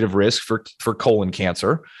associative risk for colon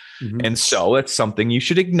cancer. And so it's something you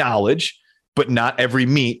should acknowledge, but not every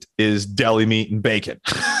meat is deli meat and bacon.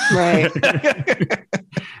 Right.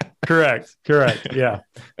 Correct. Yeah.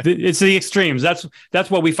 It's the extremes. That's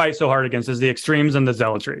what we fight so hard against, is the extremes and the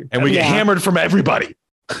zealotry. And we get hammered from everybody.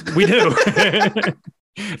 We do.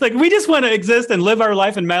 It's like, we just want to exist and live our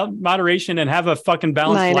life in moderation and have a fucking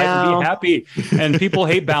balanced life and be happy. And people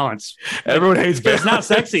hate balance. Everyone hates balance. It's not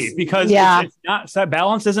sexy because it's not,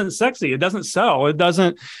 balance isn't sexy. It doesn't sell. It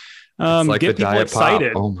doesn't get people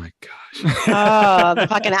excited. Oh my gosh. Oh, the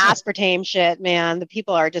fucking aspartame shit, man. The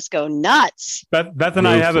people are just go nuts. Beth and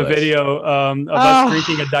I have a video of us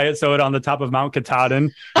drinking a diet soda on the top of Mount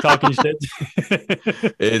Katahdin, talking shit.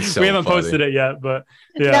 It's so we haven't funny. Posted it yet, but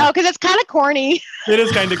no, because it's kind of corny. It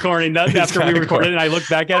is kind of corny. After we recorded it and I look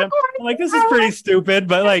back at it, I'm like, this is pretty stupid,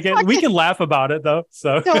 but like, we can laugh about it though.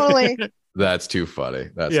 So totally. That's too funny.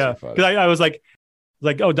 That's too funny. Because I was like,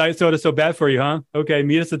 oh, diet soda is so bad for you, huh? Okay,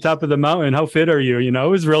 meet us at the top of the mountain. How fit are you? You know, it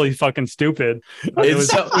was really fucking stupid.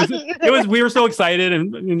 It was. We were so excited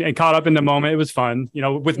and caught up in the moment. It was fun, you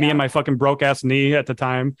know, with me and my fucking broke ass knee at the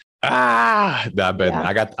time. I got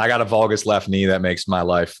a valgus left knee that makes my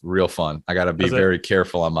life real fun. I got to be very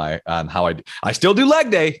careful on how I still do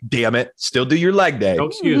leg day. Damn it, still do your leg day. No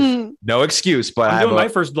excuse. No excuse. But I'm doing my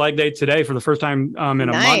first leg day today for the first time in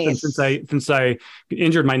a month, and since I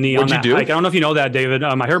injured my knee on that hike. I don't know if you know that, David.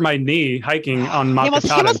 I hurt my knee hiking on Mount Katahdin.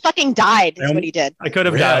 He almost fucking died. Is what he did. I could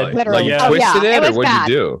have died. Literally. Like you twisted it, or what'd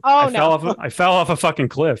you do? Oh no! I fell off a fucking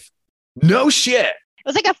cliff. No shit. It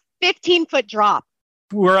was like a 15-foot drop.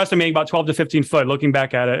 We're estimating about 12 to 15 foot looking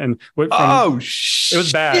back at it. And it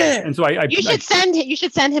was bad. And so you should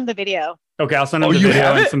send him the video. Okay. I'll send him the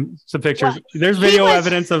video and some pictures. What? There's video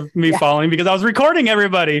evidence of me falling because I was recording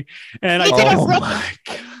everybody. And I did a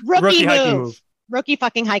rookie hiking move. Rookie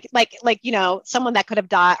fucking hike. Like, someone that could have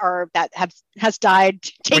died or that has died.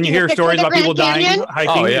 When you hear stories about people dying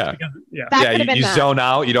hiking. Oh yeah. You zone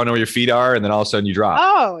out. You don't know where your feet are. And then all of a sudden you drop.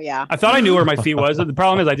 Oh yeah. I thought I knew where my feet was. The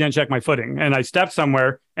problem is I didn't check my footing and I stepped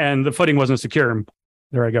somewhere and the footing wasn't secure.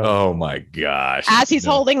 There I go. Oh my gosh. As he's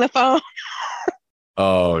holding the phone.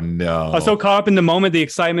 Oh no. I was so caught up in the moment. The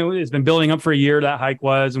excitement has been building up for a year. That hike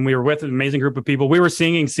was, and we were with an amazing group of people. We were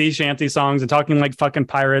singing sea shanty songs and talking like fucking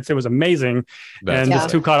pirates. It was amazing. Just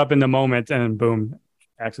too caught up in the moment and boom,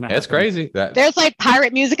 accident. That's crazy. There's like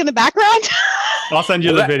pirate music in the background. I'll send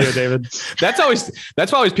you the video, David. That's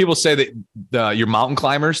why always people say that your mountain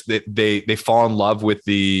climbers, they fall in love with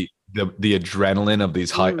the adrenaline of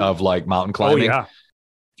these of like mountain climbing. Oh yeah.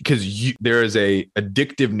 Because there is a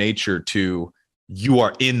addictive nature to you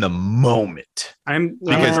are in the moment. I'm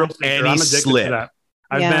addicted to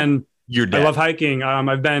that. You're dead. I love hiking.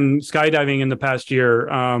 I've been skydiving in the past year.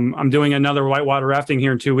 I'm doing another whitewater rafting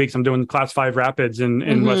here in 2 weeks. I'm doing class 5 rapids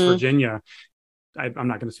in West Virginia. I'm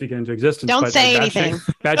not going to speak it into existence. Don't say anything.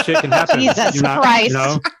 Bad shit can happen. Jesus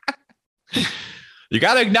Christ. You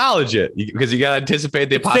got to acknowledge it because you got to anticipate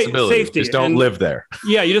the possibility. Safety. Just don't live there.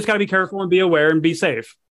 Yeah, you just got to be careful and be aware and be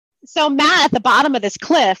safe. So Matt at the bottom of this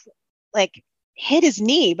cliff, hit his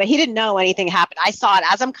knee, but he didn't know anything happened. I saw it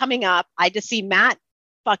as I'm coming up. I just see Matt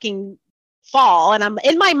fucking fall, and I'm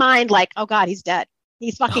in my mind like, oh God, he's dead.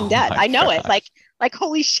 He's fucking dead. I know it. Like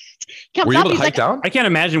holy shit. Were you able to hike down? I can't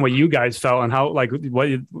imagine what you guys felt and how what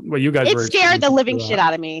you guys were. It scared the living shit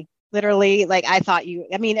out of me. Literally, I thought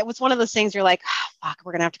it was one of those things you're like, oh, fuck,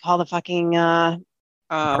 we're gonna have to call the fucking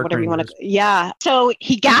whatever you want to. Yeah. So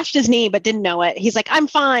he gashed his knee, but didn't know it. He's like, I'm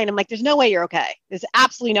fine. I'm like, there's no way you're okay. There's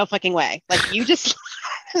absolutely no fucking way. Like you just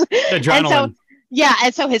adrenaline.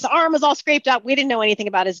 And so his arm was all scraped up. We didn't know anything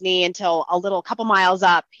about his knee until couple miles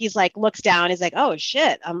up. He's like, looks down. He's like, oh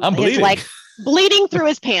shit. I'm bleeding. It's like bleeding through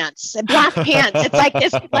his pants, black pants. It's like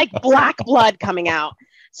this black blood coming out.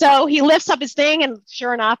 So he lifts up his thing and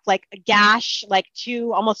sure enough, a gash,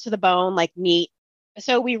 almost to the bone, neat.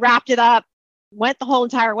 So we wrapped it up, went the whole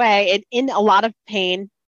entire way and in a lot of pain.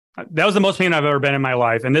 That was the most pain I've ever been in my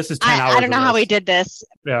life. And this is 10 hours. I don't know how we did this.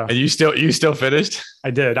 Yeah. And you still finished?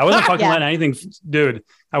 I did. I wasn't fucking letting anything, dude.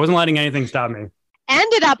 I wasn't letting anything stop me.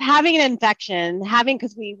 Ended up having an infection,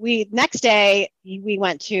 because we next day we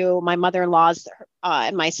went to my mother-in-law's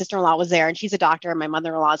and my sister-in-law was there and she's a doctor and my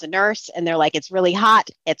mother-in-law is a nurse and they're like, it's really hot.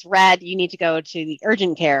 It's red. You need to go to the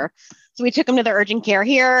urgent care. So we took him to the urgent care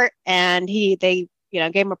here and they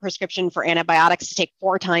gave him a prescription for antibiotics to take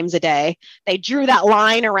 4 times a day. They drew that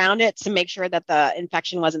line around it to make sure that the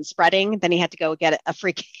infection wasn't spreading. Then he had to go get a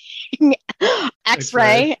freaking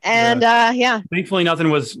X-ray. And thankfully nothing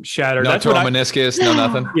was shattered. No meniscus, no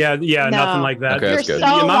nothing. Yeah, no. Nothing like that. Okay, that's good. So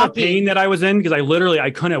the amount of pain that I was in because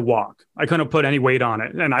I couldn't walk. I couldn't put any weight on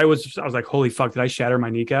it, and I was like, holy fuck, did I shatter my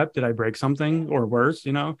kneecap? Did I break something or worse?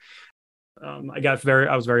 I was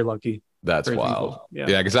very lucky. That's very wild. Thankful.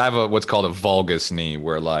 Yeah, because I have what's called a valgus knee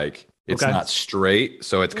where it's not straight,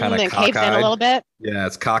 so it's kind of cockeyed in a little bit. Yeah,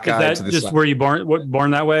 it's cockeyed. Is that just where you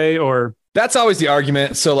born that way, or? That's always the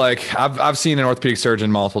argument. So I've seen an orthopedic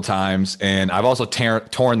surgeon multiple times, and I've also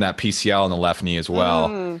torn that PCL in the left knee as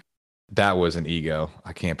well. That was an ego.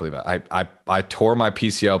 I can't believe it. I tore my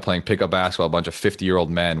PCL playing pickup basketball with a bunch of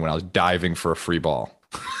 50-year-old men when I was diving for a free ball.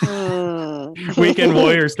 Weekend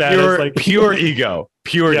warrior status, pure ego.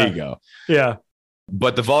 Yeah.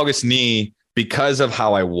 But the valgus knee, because of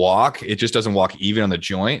how I walk, it just doesn't walk even on the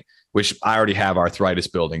joint, which I already have arthritis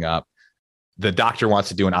building up. The doctor wants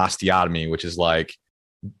to do an osteotomy, which is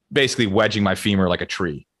basically wedging my femur like a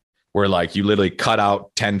tree, where you literally cut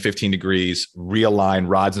out 10, 15 degrees, realign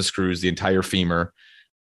rods and screws the entire femur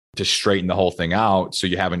to straighten the whole thing out. So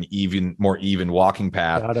you have an more even walking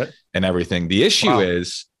path and everything. The issue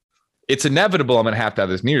is it's inevitable. I'm going to have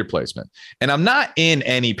this knee replacement, and I'm not in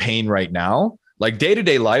any pain right now.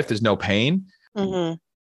 Day-to-day life, there's no pain. Mm-hmm.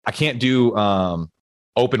 I can't do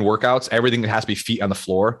open workouts. Everything has to be feet on the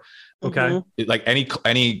floor. Okay. Like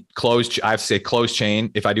any closed, I have to say closed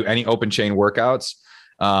chain. If I do any open chain workouts,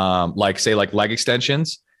 like say like leg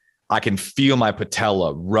extensions, I can feel my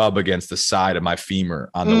patella rub against the side of my femur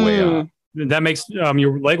on the way up. That makes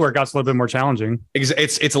your leg workouts a little bit more challenging.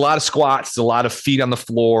 It's a lot of squats, it's a lot of feet on the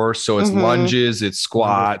floor. So it's lunges, it's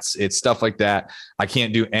squats, it's stuff like that. I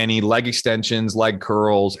can't do any leg extensions, leg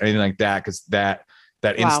curls, anything like that, because that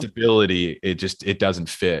instability, it doesn't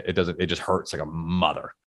fit. It just hurts like a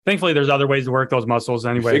mother. Thankfully, there's other ways to work those muscles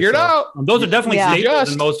anyway. Figure it out. Those are definitely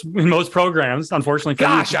staples in most programs. Unfortunately,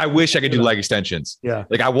 gosh, I wish I could do leg extensions. Yeah,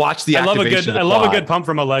 like I watched the. I love a good pump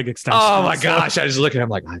from a leg extension. Oh my gosh, I just look at him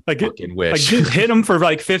like I fucking wish. Like hit them for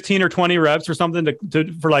like 15 or 20 reps or something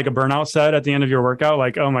for like a burnout set at the end of your workout.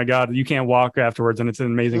 Like, oh my god, you can't walk afterwards, and it's an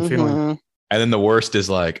amazing feeling. And then the worst is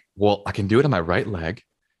like, well, I can do it on my right leg.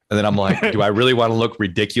 And then I'm like, do I really want to look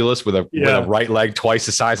ridiculous with a right leg twice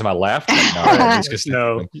the size of my left? Like,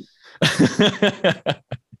 no.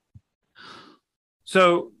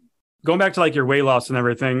 So going back to like your weight loss and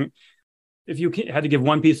everything, if you had to give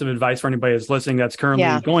one piece of advice for anybody that's listening that's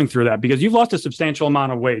currently going through that, because you've lost a substantial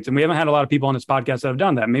amount of weight, and we haven't had a lot of people on this podcast that have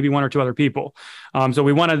done that, maybe one or two other people. So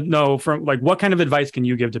we want to know from like, what kind of advice can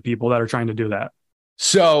you give to people that are trying to do that?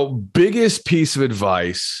 So biggest piece of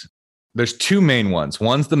advice, there's two main ones.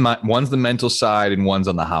 One's the mental side and one's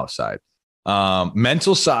on the house side.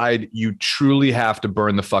 Mental side, you truly have to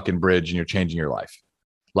burn the fucking bridge and you're changing your life.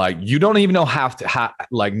 Like you don't even know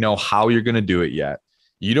know how you're going to do it yet.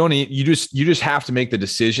 You just have to make the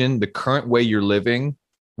decision. The current way you're living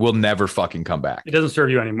will never fucking come back. It doesn't serve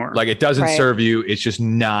you anymore. Like it doesn't serve you. It's just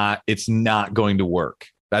it's not going to work.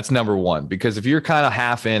 That's number one, because if you're kind of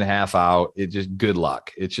half in, half out, it just good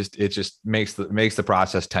luck. It just makes the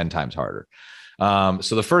process 10 times harder.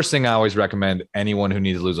 So the first thing I always recommend anyone who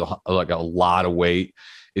needs to lose a lot of weight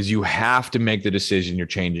is you have to make the decision you're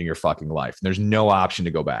changing your fucking life. There's no option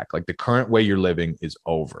to go back. Like the current way you're living is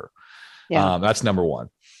over. Yeah. That's number one.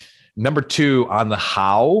 Number two, on the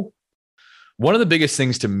how, one of the biggest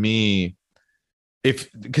things to me,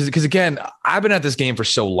 because again, I've been at this game for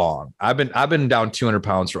so long. I've been down 200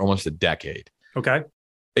 pounds for almost a decade. Okay.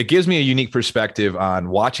 It gives me a unique perspective on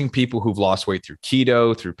watching people who've lost weight through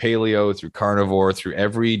keto, through paleo, through carnivore, through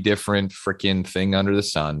every different freaking thing under the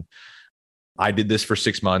sun. I did this for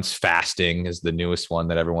 6 months. Fasting is the newest one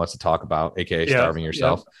that everyone wants to talk about, aka starving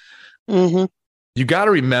yourself. Mm-hmm. You got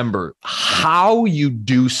to remember how you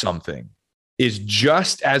do something is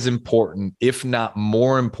just as important, if not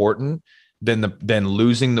more important, than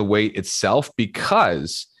losing the weight itself,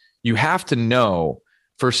 because you have to know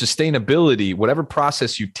for sustainability, whatever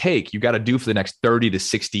process you take, you got to do for the next 30 to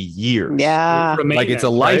 60 years. Yeah. Like it's a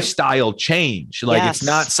lifestyle change. Like it's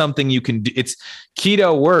not something you can do. It's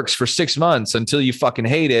keto works for 6 months until you fucking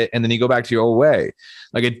hate it. And then you go back to your old way.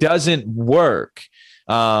 Like it doesn't work.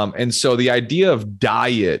 And so the idea of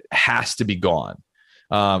diet has to be gone.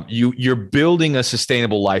 You're building a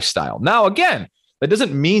sustainable lifestyle. Now, again, that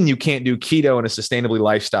doesn't mean you can't do keto in a sustainably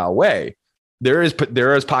lifestyle way. There is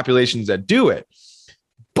populations that do it,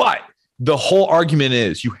 but the whole argument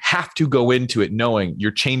is you have to go into it knowing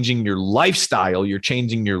you're changing your lifestyle, you're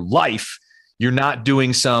changing your life. You're not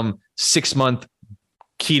doing some 6-month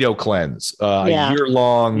keto cleanse, a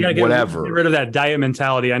year-long, whatever. Get rid of that diet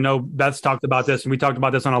mentality. I know Beth's talked about this, and we talked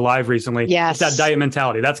about this on a live recently. Yes. It's that diet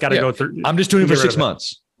mentality. That's got to go through. I'm just doing it for 6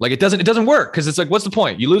 months. Like it doesn't work, because it's like, what's the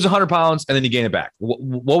point? You lose 100 pounds and then you gain it back.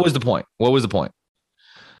 What was the point? What was the point?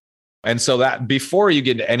 And so that before you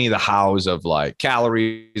get into any of the hows of like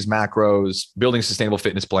calories, macros, building a sustainable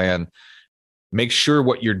fitness plan, make sure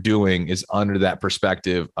what you're doing is under that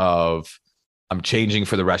perspective of I'm changing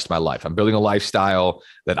for the rest of my life. I'm building a lifestyle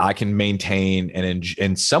that I can maintain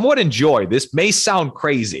and somewhat enjoy. This may sound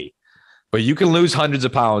crazy, but you can lose hundreds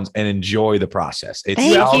of pounds and enjoy the process. Thank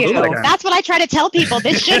you. That's what I try to tell people.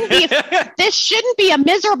 This shouldn't be a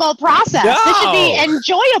miserable process. No. This should be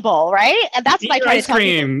enjoyable, right? And that's what I try to tell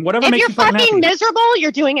people. Whatever if makes you're fucking miserable,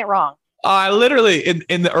 you're doing it wrong. I literally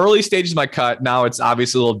in the early stages of my cut. Now it's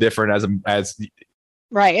obviously a little different as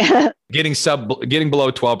right. getting below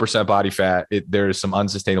 12% body fat. There is some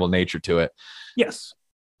unsustainable nature to it. Yes.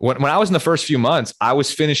 When I was in the first few months, I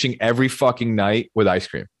was finishing every fucking night with ice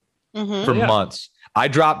cream. For months. I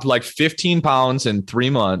dropped like 15 pounds in 3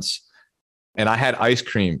 months, and I had ice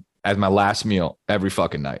cream as my last meal every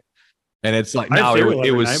fucking night. And it's like now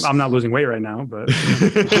it was. I'm not losing weight right now, but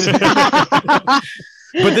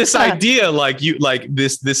but this idea,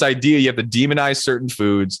 this idea, you have to demonize certain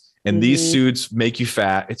foods, and these foods make you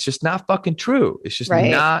fat. It's just not fucking true. It's just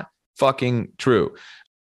not fucking true.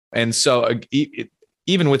 And so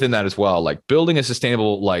even within that as well, like building a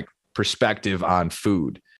sustainable like perspective on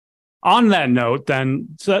food. On that note, then,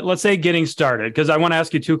 so let's say getting started, because I want to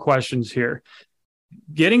ask you two questions here.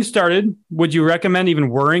 Getting started, would you recommend even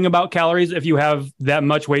worrying about calories if you have that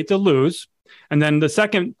much weight to lose? And then the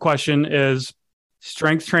second question is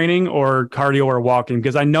strength training or cardio or walking?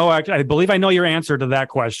 Because I believe I know your answer to that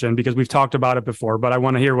question because we've talked about it before, but I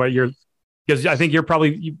want to hear what because I think you're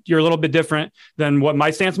a little bit different than what my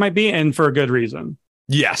stance might be, and for a good reason.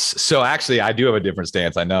 Yes. So actually, I do have a different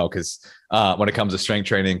stance. I know, because when it comes to strength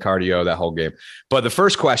training, cardio, that whole game. But the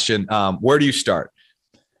first question, where do you start?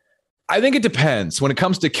 I think it depends. When it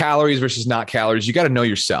comes to calories versus not calories, you got to know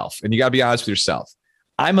yourself and you got to be honest with yourself.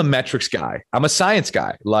 I'm a metrics guy. I'm a science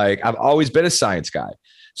guy. Like, I've always been a science guy.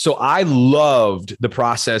 So I loved the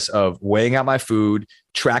process of weighing out my food,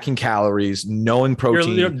 tracking calories, knowing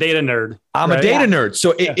protein. You're a data nerd. I'm a data nerd.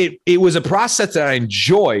 So it was a process that I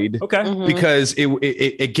enjoyed because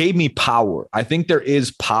it gave me power. I think there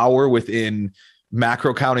is power within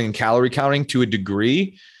macro counting and calorie counting to a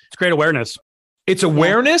degree. It's great awareness. It's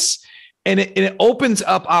awareness, and it opens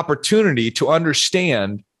up opportunity to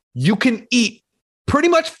understand you can eat pretty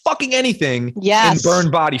much fucking anything and burn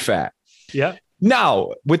body fat. Yeah.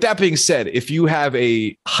 Now, with that being said, if you have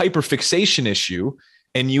a hyperfixation issue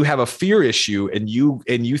and you have a fear issue and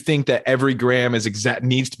you think that every gram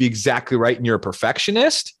needs to be exactly right and you're a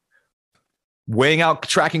perfectionist, weighing out,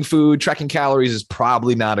 tracking food, tracking calories is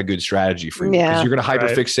probably not a good strategy for you, because you're going to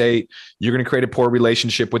hyperfixate. You're going to create a poor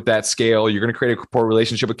relationship with that scale. You're going to create a poor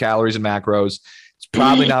relationship with calories and macros. It's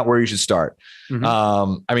probably not where you should start.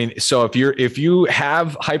 I mean, so if you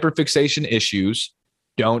have hyperfixation issues,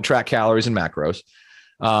 don't track calories and macros.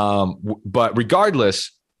 But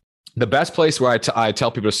regardless, the best place where I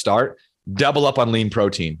tell people to start, double up on lean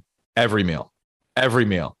protein every meal,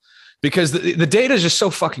 because the data is just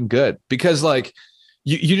so fucking good, because like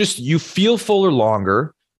you feel fuller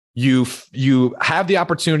longer. You have the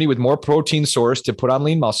opportunity with more protein source to put on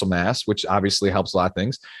lean muscle mass, which obviously helps a lot of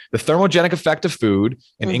things. The thermogenic effect of food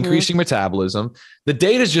and increasing metabolism. The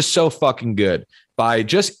data is just so fucking good. By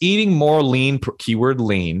just eating more lean, keyword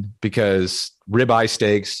lean, because ribeye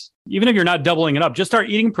steaks. Even if you're not doubling it up, just start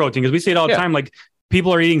eating protein, because we see it all the time. Like,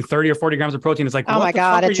 people are eating 30 or 40 grams of protein. It's like, oh my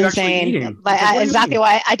God, it's insane. Exactly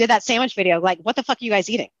why I did that sandwich video. Like, what the fuck are you guys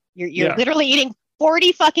eating? You're literally eating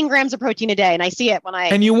 40 fucking grams of protein a day. And I see it when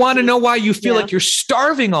and you want to know why you feel like you're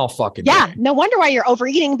starving all fucking day. Yeah. No wonder why you're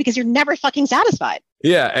overeating, because you're never fucking satisfied.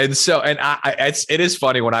 Yeah. And so, it is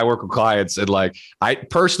funny when I work with clients, and like, I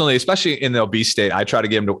personally, especially in the obese state, I try to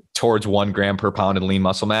get them towards 1 gram per pound in lean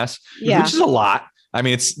muscle mass, which is a lot. I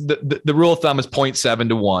mean, it's the rule of thumb is 0.7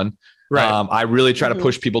 to 1. Right. I really try to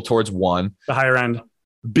push people towards 1, the higher end,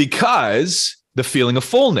 because the feeling of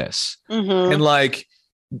fullness. And like,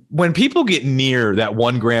 when people get near that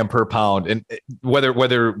 1 gram per pound, and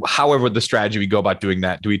however the strategy we go about doing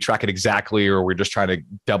that, do we track it exactly, or we're just trying to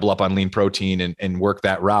double up on lean protein and work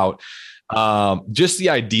that route? Just the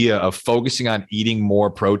idea of focusing on eating more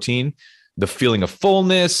protein, the feeling of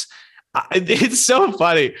fullness. It's so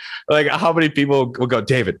funny. Like, how many people will go,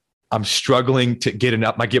 David, I'm struggling to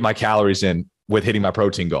get my calories in with hitting my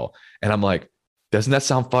protein goal. And I'm like, doesn't that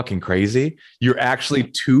sound fucking crazy? You're actually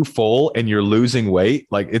too full and you're losing weight.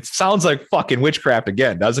 Like, it sounds like fucking witchcraft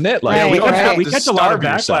again, doesn't it? Like, we catch a lot of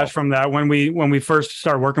backlash from that when we first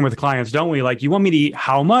start working with clients, don't we? Like, you want me to eat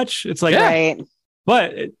how much? It's like,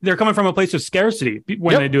 but they're coming from a place of scarcity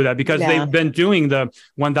when they do that, because they've been doing the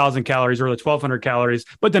 1,000 calories or the 1,200 calories.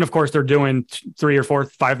 But then, of course, they're doing 3,000 or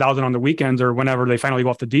 4,000, 5,000 on the weekends or whenever they finally go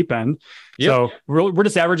off the deep end. So we're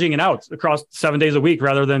just averaging it out across 7 days a week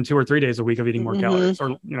rather than 2 or 3 days a week of eating more calories,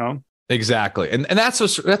 or, Exactly. And that's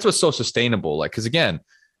what's so sustainable. Like, because again,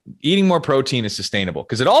 eating more protein is sustainable,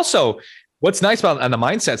 because it also, what's nice about on the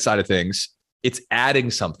mindset side of things, it's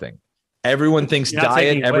adding something. Everyone thinks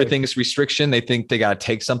diet, everything's restriction. They think they got to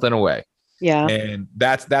take something away. Yeah. And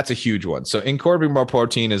that's a huge one. So incorporating more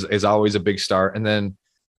protein is always a big start. And then,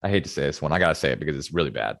 I hate to say this one, I got to say it because it's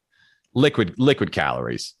really bad. Liquid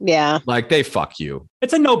calories. Yeah. Like, they fuck you.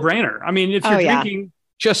 It's a no-brainer. I mean, if you're drinking,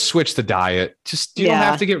 just switch the diet. You don't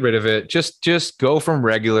have to get rid of it. Just go from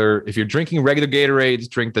regular. If you're drinking regular Gatorades,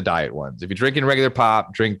 drink the diet ones. If you're drinking regular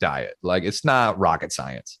pop, drink diet. Like, it's not rocket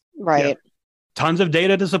science. Right. Yeah. Tons of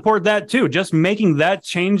data to support that too. Just making that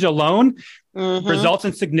change alone results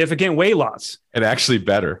in significant weight loss. And actually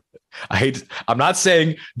better. I'm not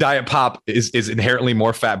saying diet pop is inherently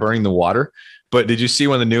more fat burning than water, but did you see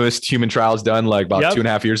one of the newest human trials done like about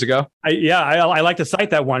 2.5 years ago? I like to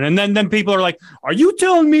cite that one. And then people are like, are you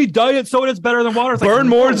telling me diet soda is better than water? It's burn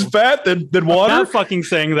more fat than water? I'm not fucking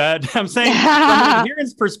saying that. I'm saying from an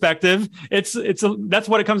adherence perspective, that's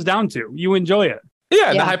what it comes down to. You enjoy it.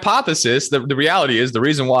 Yeah, the hypothesis, the reality is the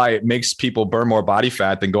reason why it makes people burn more body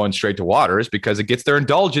fat than going straight to water is because it gets their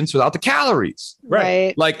indulgence without the calories.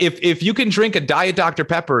 Right. Like if you can drink a Diet Dr.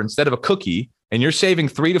 Pepper instead of a cookie and you're saving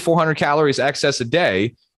 300 to 400 calories excess a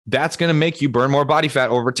day, that's going to make you burn more body fat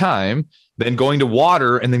over time than going to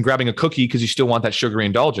water and then grabbing a cookie because you still want that sugary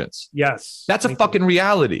indulgence. Yes. That's a fucking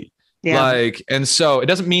reality. Yeah. And so it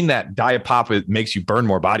doesn't mean that diet pop makes you burn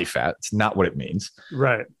more body fat. It's not what it means.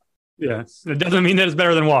 Right. Yeah, it doesn't mean that it's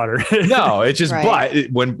better than water. No, it's just, but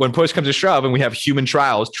when push comes to shove and we have human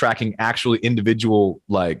trials tracking actually individual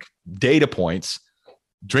like data points,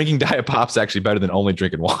 drinking diet pop's actually better than only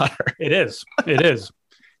drinking water. It is.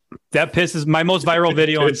 That pisses my most viral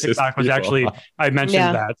video on TikTok was actually, I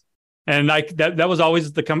mentioned that. And that was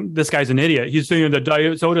always this guy's an idiot. He's saying the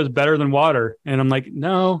diet soda is better than water. And I'm like,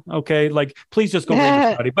 no, okay. Like, please just go read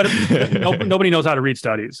the study. But nobody knows how to read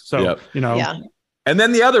studies. So, Yeah. And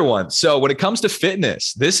then the other one. So when it comes to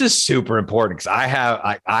fitness, this is super important because I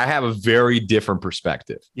have a very different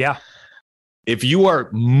perspective. Yeah. If you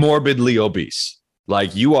are morbidly obese,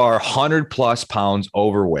 like you are 100+ pounds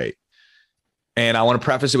overweight, and I want to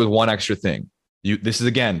preface it with one extra thing. This is,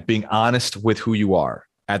 again, being honest with who you are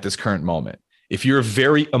at this current moment. If you're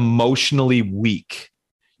very emotionally weak,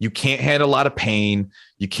 you can't handle a lot of pain,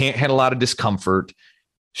 you can't handle a lot of discomfort,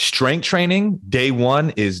 strength training day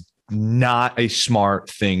one is not a smart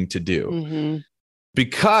thing to do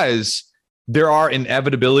because there are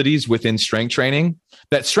inevitabilities within strength training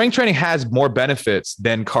that strength training has more benefits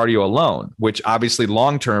than cardio alone, which obviously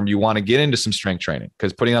long-term you want to get into some strength training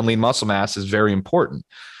because putting on lean muscle mass is very important.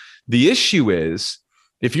 The issue is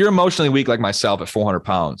if you're emotionally weak like myself at 400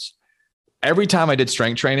 pounds, every time I did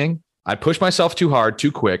strength training, I'd push myself too hard,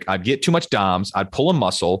 too quick. I'd get too much DOMs. I'd pull a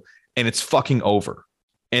muscle and it's fucking over.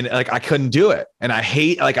 And like, I couldn't do it. And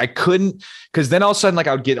I couldn't, because then all of a sudden, like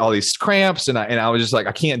I would get all these cramps and I was just like,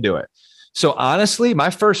 I can't do it. So honestly, my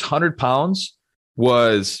first 100 pounds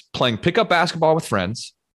was playing pickup basketball with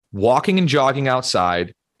friends, walking and jogging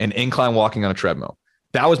outside, and incline walking on a treadmill.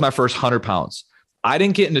 That was my first 100 pounds. I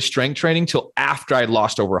didn't get into strength training till after I'd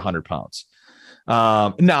lost over 100 pounds.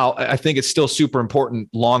 Now, I think it's still super important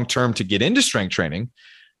long-term to get into strength training.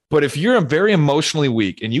 But if you're very emotionally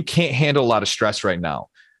weak and you can't handle a lot of stress right now,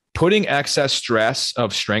 putting excess stress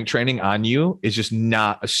of strength training on you is just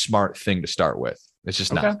not a smart thing to start with. It's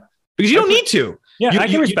just not, because you don't need to. Yeah, I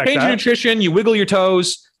can respect you change your nutrition, you wiggle your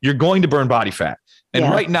toes, you're going to burn body fat. And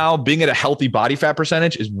right now, being at a healthy body fat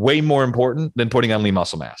percentage is way more important than putting on lean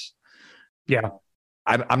muscle mass. Yeah.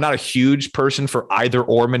 I'm not a huge person for either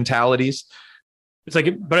or mentalities. It's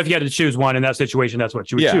like, but if you had to choose one in that situation, that's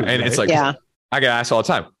what you would choose. And right? it's like, I get asked all the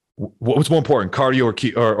time, what's more important, cardio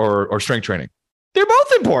or strength training? They're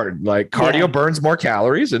both important. Like cardio burns more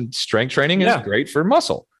calories and strength training is great for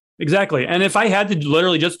muscle. Exactly. And if I had to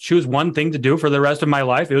literally just choose one thing to do for the rest of my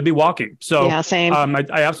life, it would be walking. So same. I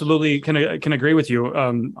absolutely can agree with you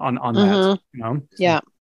on that. You know? Yeah.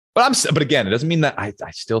 But again, it doesn't mean that I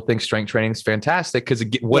still think strength training is fantastic because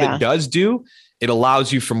what it does do, it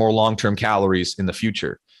allows you for more long-term calories in the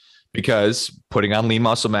future because putting on lean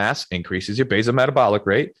muscle mass increases your basal metabolic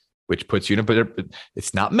rate, which puts you in a,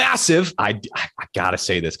 it's not massive. I got to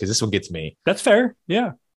say this because this one gets me. That's fair.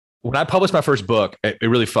 Yeah. When I published my first book, it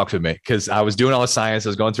really fucked with me because I was doing all the science. I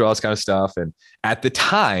was going through all this kind of stuff. And at the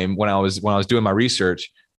time when I was doing my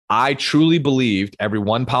research, I truly believed every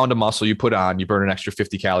 1 pound of muscle you put on, you burn an extra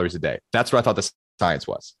 50 calories a day. That's what I thought the science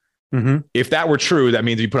was. If that were true, that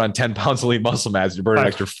means you put on 10 pounds of lean muscle mass, you burn an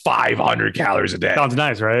extra 500 calories a day. Sounds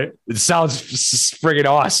nice, right? It sounds friggin'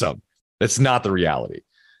 awesome. That's not the reality.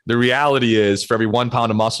 The reality is for every 1 pound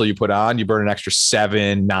of muscle you put on, you burn an extra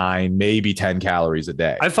 7, 9, maybe 10 calories a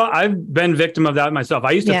day. I've been victim of that myself.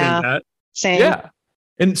 I used to think that. Same. Yeah.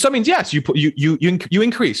 And so it means, yes, you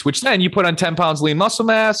increase, which then you put on 10 pounds lean muscle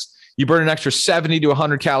mass, you burn an extra 70 to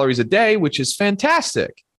 100 calories a day, which is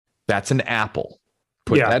fantastic. That's an apple.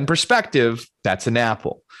 Put that in perspective. That's an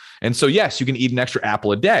apple. And so, yes, you can eat an extra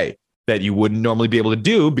apple a day that you wouldn't normally be able to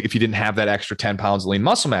do if you didn't have that extra 10 pounds of lean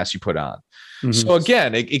muscle mass you put on. So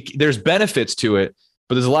again, there's benefits to it,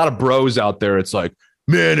 but there's a lot of bros out there. It's like,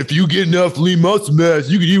 man, if you get enough lean muscle mass,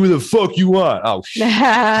 you can eat what the fuck you want. Oh, shit.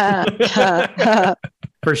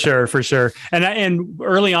 For sure. And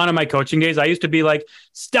early on in my coaching days, I used to be like,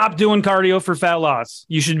 stop doing cardio for fat loss.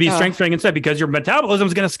 You should be strength training instead because your metabolism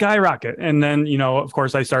is going to skyrocket. And then, of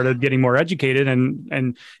course, I started getting more educated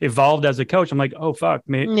and evolved as a coach. I'm like, oh, fuck,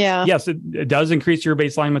 mate. Yeah. Yes, it does increase your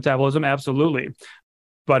baseline metabolism. Absolutely.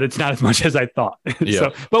 But it's not as much as I thought. Yeah.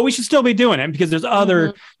 But we should still be doing it because there's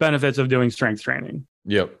other benefits of doing strength training.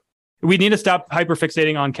 Yep. We need to stop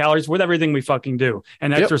hyperfixating on calories with everything we fucking do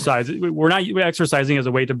and exercise. We're not exercising as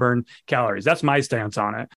a way to burn calories. That's my stance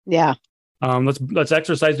on it. Yeah. Let's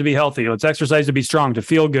exercise to be healthy. Let's exercise to be strong, to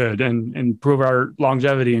feel good and improve our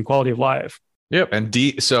longevity and quality of life. Yep.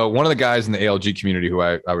 And so one of the guys in the ALG community who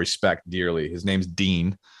I respect dearly, his name's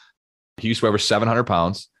Dean. He used to weigh over 700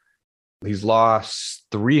 pounds. He's lost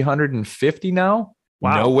 350 now.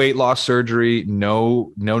 Wow. No weight loss surgery,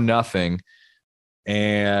 no nothing.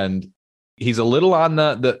 And he's a little on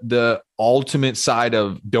the ultimate side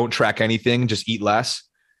of don't track anything, just eat less.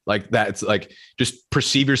 Like that's like, just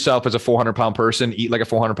perceive yourself as a 400-pound person, eat like a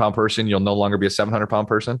 400-pound person. You'll no longer be a 700-pound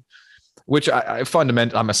person, which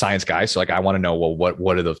I'm a science guy. So like, I want to know, well,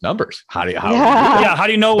 what are those numbers? How do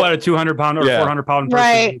you know what a 200-pound or 400-pound person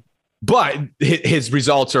right. But his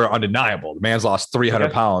results are undeniable. The man's lost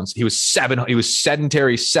 300 pounds. He was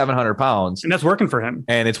sedentary, 700 pounds. And that's working for him.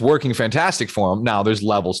 And it's working fantastic for him. Now there's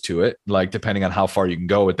levels to it, like depending on how far you can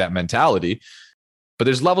go with that mentality, but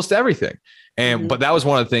there's levels to everything. And, but that was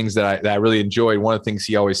one of the things that I really enjoyed. One of the things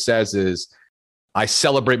he always says is, I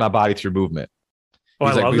celebrate my body through movement. He's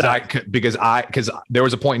I like, love that. because there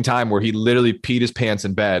was a point in time where he literally peed his pants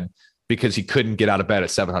in bed because he couldn't get out of bed at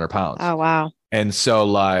 700 pounds. Oh, wow. And so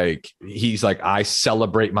like, he's like, I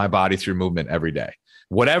celebrate my body through movement every day,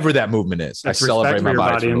 whatever that movement is. That's I celebrate my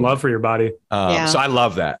body and love for your body. So I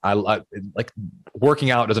love that. I like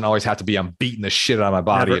working out doesn't always have to be, I'm beating the shit out of my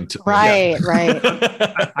body. Right.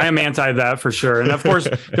 I am anti that for sure. And of course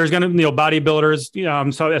there's going to,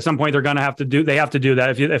 bodybuilders, so at some point they're going to have to do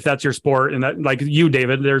that. If that's your sport and that, like you,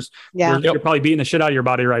 David, you're probably beating the shit out of your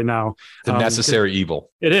body right now. It's a necessary evil.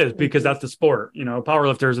 It is, because that's the sport,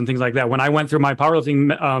 powerlifters and things like that. When I went through my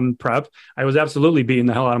powerlifting prep, I was absolutely beating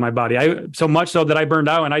the hell out of my body. So much so that I burned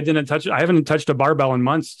out and I haven't touched a barbell in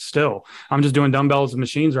months still. I'm just doing dumbbells and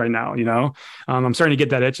machines right now, I'm starting to get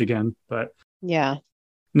that itch again, but yeah.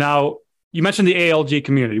 Now you mentioned the ALG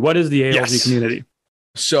community. What is the ALG community?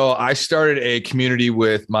 So I started a community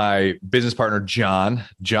with my business partner, John.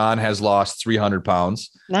 John has lost 300 pounds.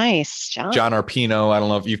 Nice. John Arpino. I don't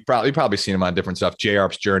know if you've probably seen him on different stuff.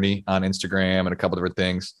 JARP's Journey on Instagram and a couple different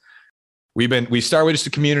things. We started with just a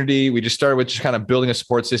community. We just started with just kind of building a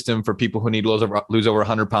support system for people who need to lose over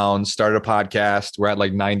 100 pounds, started a podcast. We're at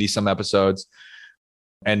like 90 some episodes.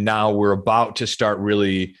 And now we're about to start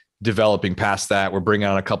really developing past that. We're bringing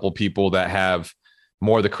on a couple of people that have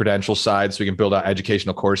more of the credential side so we can build out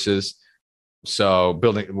educational courses. So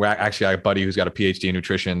we're actually got a buddy who's got a PhD in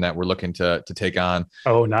nutrition that we're looking to take on.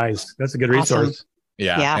 Oh, nice. That's a good resource. Awesome.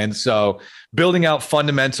 Yeah. And so building out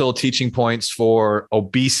fundamental teaching points for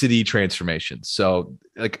obesity transformations. So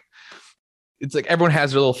like, it's like everyone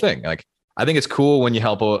has their little thing. Like, I think it's cool when you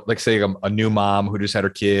help, a new mom who just had her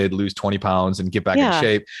kid lose 20 pounds and get back in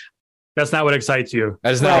shape. That's not what excites you.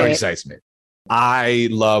 That's not what excites me. I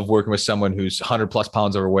love working with someone who's 100 plus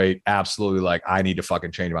pounds overweight. Absolutely. Like, I need to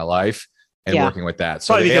fucking change my life and working with that.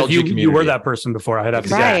 So the ALG community, you were that person before. I'd have to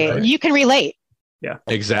say. Right. You can relate. Yeah,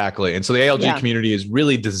 exactly. And so the ALG community is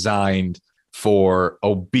really designed for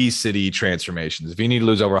obesity transformations. If you need to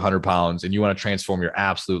lose over 100 pounds and you want to transform your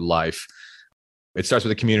absolute life, it starts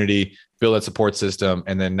with a community, build that support system.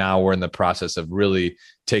 And then now we're in the process of really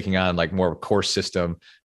taking on like more of a course system.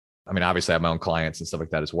 I mean, obviously I have my own clients and stuff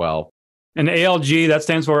like that as well. And ALG, that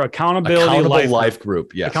stands for Accountable Life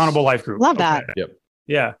Group. Yes. Accountable Life Group. Love that. Okay. Yep.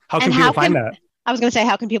 Yeah. How can people find that? I was going to say,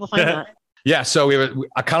 how can people find that? Yeah. So we have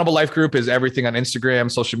Accountable Life Group is everything on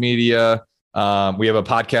Instagram, social media. We have a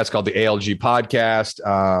podcast called the ALG Podcast.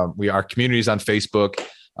 Our communities on Facebook.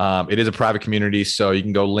 It is a private community, so you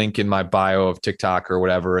can go link in my bio of TikTok or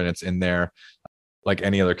whatever, and it's in there. Like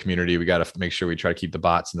any other community, we got to make sure we try to keep the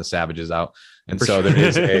bots and the savages out. And there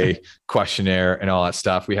is a questionnaire and all that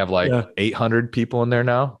stuff. We have 800 people in there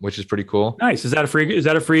now, which is pretty cool. Nice. Is that a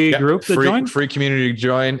free group to join? Free community to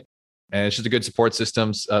join. And it's just a good support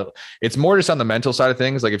system. It's more just on the mental side of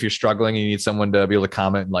things. Like if you're struggling, and you need someone to be able to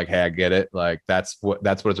comment and like, hey, I get it. Like that's what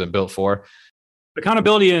it's been built for.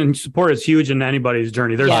 Accountability and support is huge in anybody's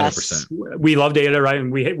journey. There's 100%. We love data, right?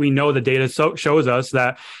 And we know the data shows us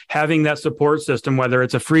that having that support system, whether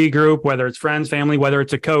it's a free group, whether it's friends, family, whether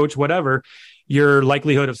it's a coach, whatever, your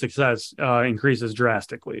likelihood of success increases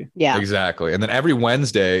drastically. Yeah, exactly. And then every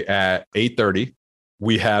Wednesday at 8:30,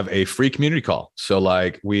 we have a free community call. So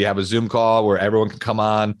like we have a Zoom call where everyone can come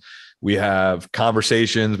on. We have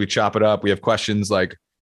conversations, we chop it up. We have questions like,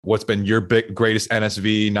 what's been your greatest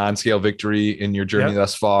NSV non-scale victory in your journey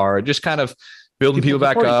thus far? Just kind of building people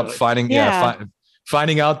back up, finding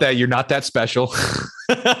out that you're not that special.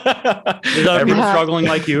 There's other people struggling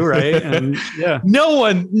like you, right? And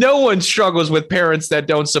no one struggles with parents that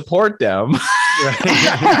don't support them.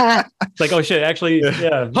 It's like, oh shit, actually,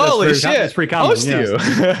 holy shit, it's pretty common. Most you.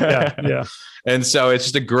 Yeah. And so it's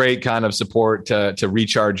just a great kind of support to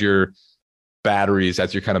recharge your batteries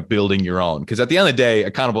as you're kind of building your own. Because at the end of the day,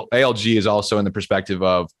 accountable ALG is also in the perspective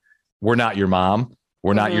of we're not your mom,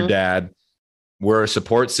 we're not your dad. We're a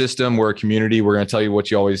support system. We're a community. We're going to tell you what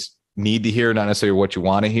you always need to hear, not necessarily what you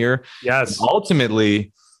want to hear. Yes. And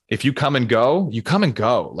ultimately, if you come and go, you come and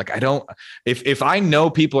go. Like if I know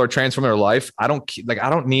people are transforming their life, I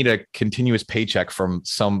don't need a continuous paycheck from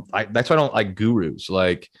that's why I don't like gurus.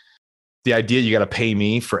 Like the idea you got to pay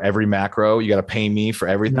me for every macro, you got to pay me for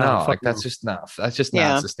everything. That's just not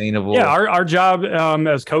sustainable. Yeah. Our job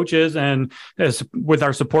as coaches and as with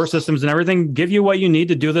our support systems and everything, give you what you need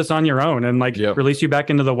to do this on your own and release you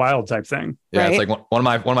back into the wild type thing. Yeah. Right? It's like one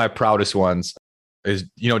of my proudest ones is,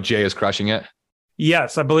 Jay is crushing it.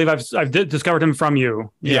 Yes. I believe I've discovered him from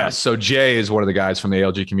you. Yeah. So Jay is one of the guys from the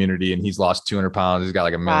ALG community and he's lost 200 pounds. He's got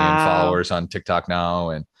like 1 million followers on TikTok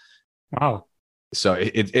now. And wow. So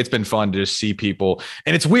it's been fun to just see people.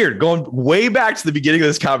 And it's weird going way back to the beginning of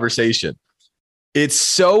this conversation. It's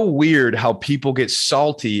so weird how people get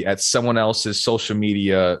salty at someone else's social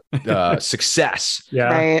media success.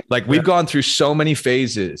 Yeah. Right. Like we've gone through so many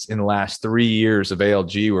phases in the last 3 years of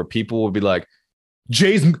ALG where people will be like,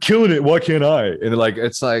 Jay's killing it. Why can't I? And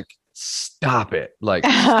it's like, stop it. Like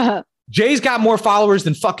Jay's got more followers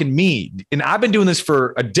than fucking me. And I've been doing this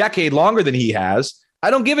for a decade longer than he has. I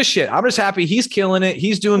don't give a shit. I'm just happy he's killing it.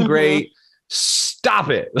 He's doing great. Stop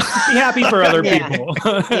it. Be happy for other people.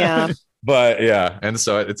 Yeah. But yeah. And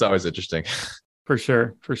so it's always interesting. For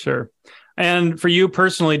sure. And for you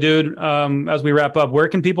personally, dude, as we wrap up, where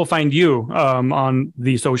can people find you on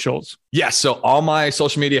the socials? Yeah. So all my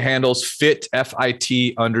social media handles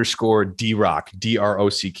FIT_DROCK,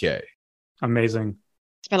 DROCK. Amazing.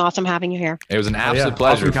 It's been awesome having you here. It was an absolute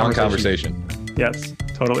pleasure. Awesome Fun conversation. Yes,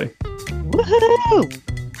 totally.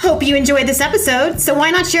 Woohoo! Hope you enjoyed this episode, so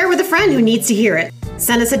why not share with a friend who needs to hear it?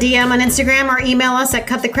 Send us a DM on Instagram or email us at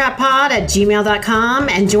cutthecrappod@gmail.com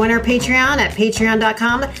and join our Patreon at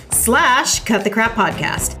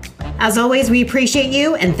patreon.com/cutthecrappodcast. As always, we appreciate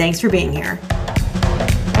you and thanks for being here.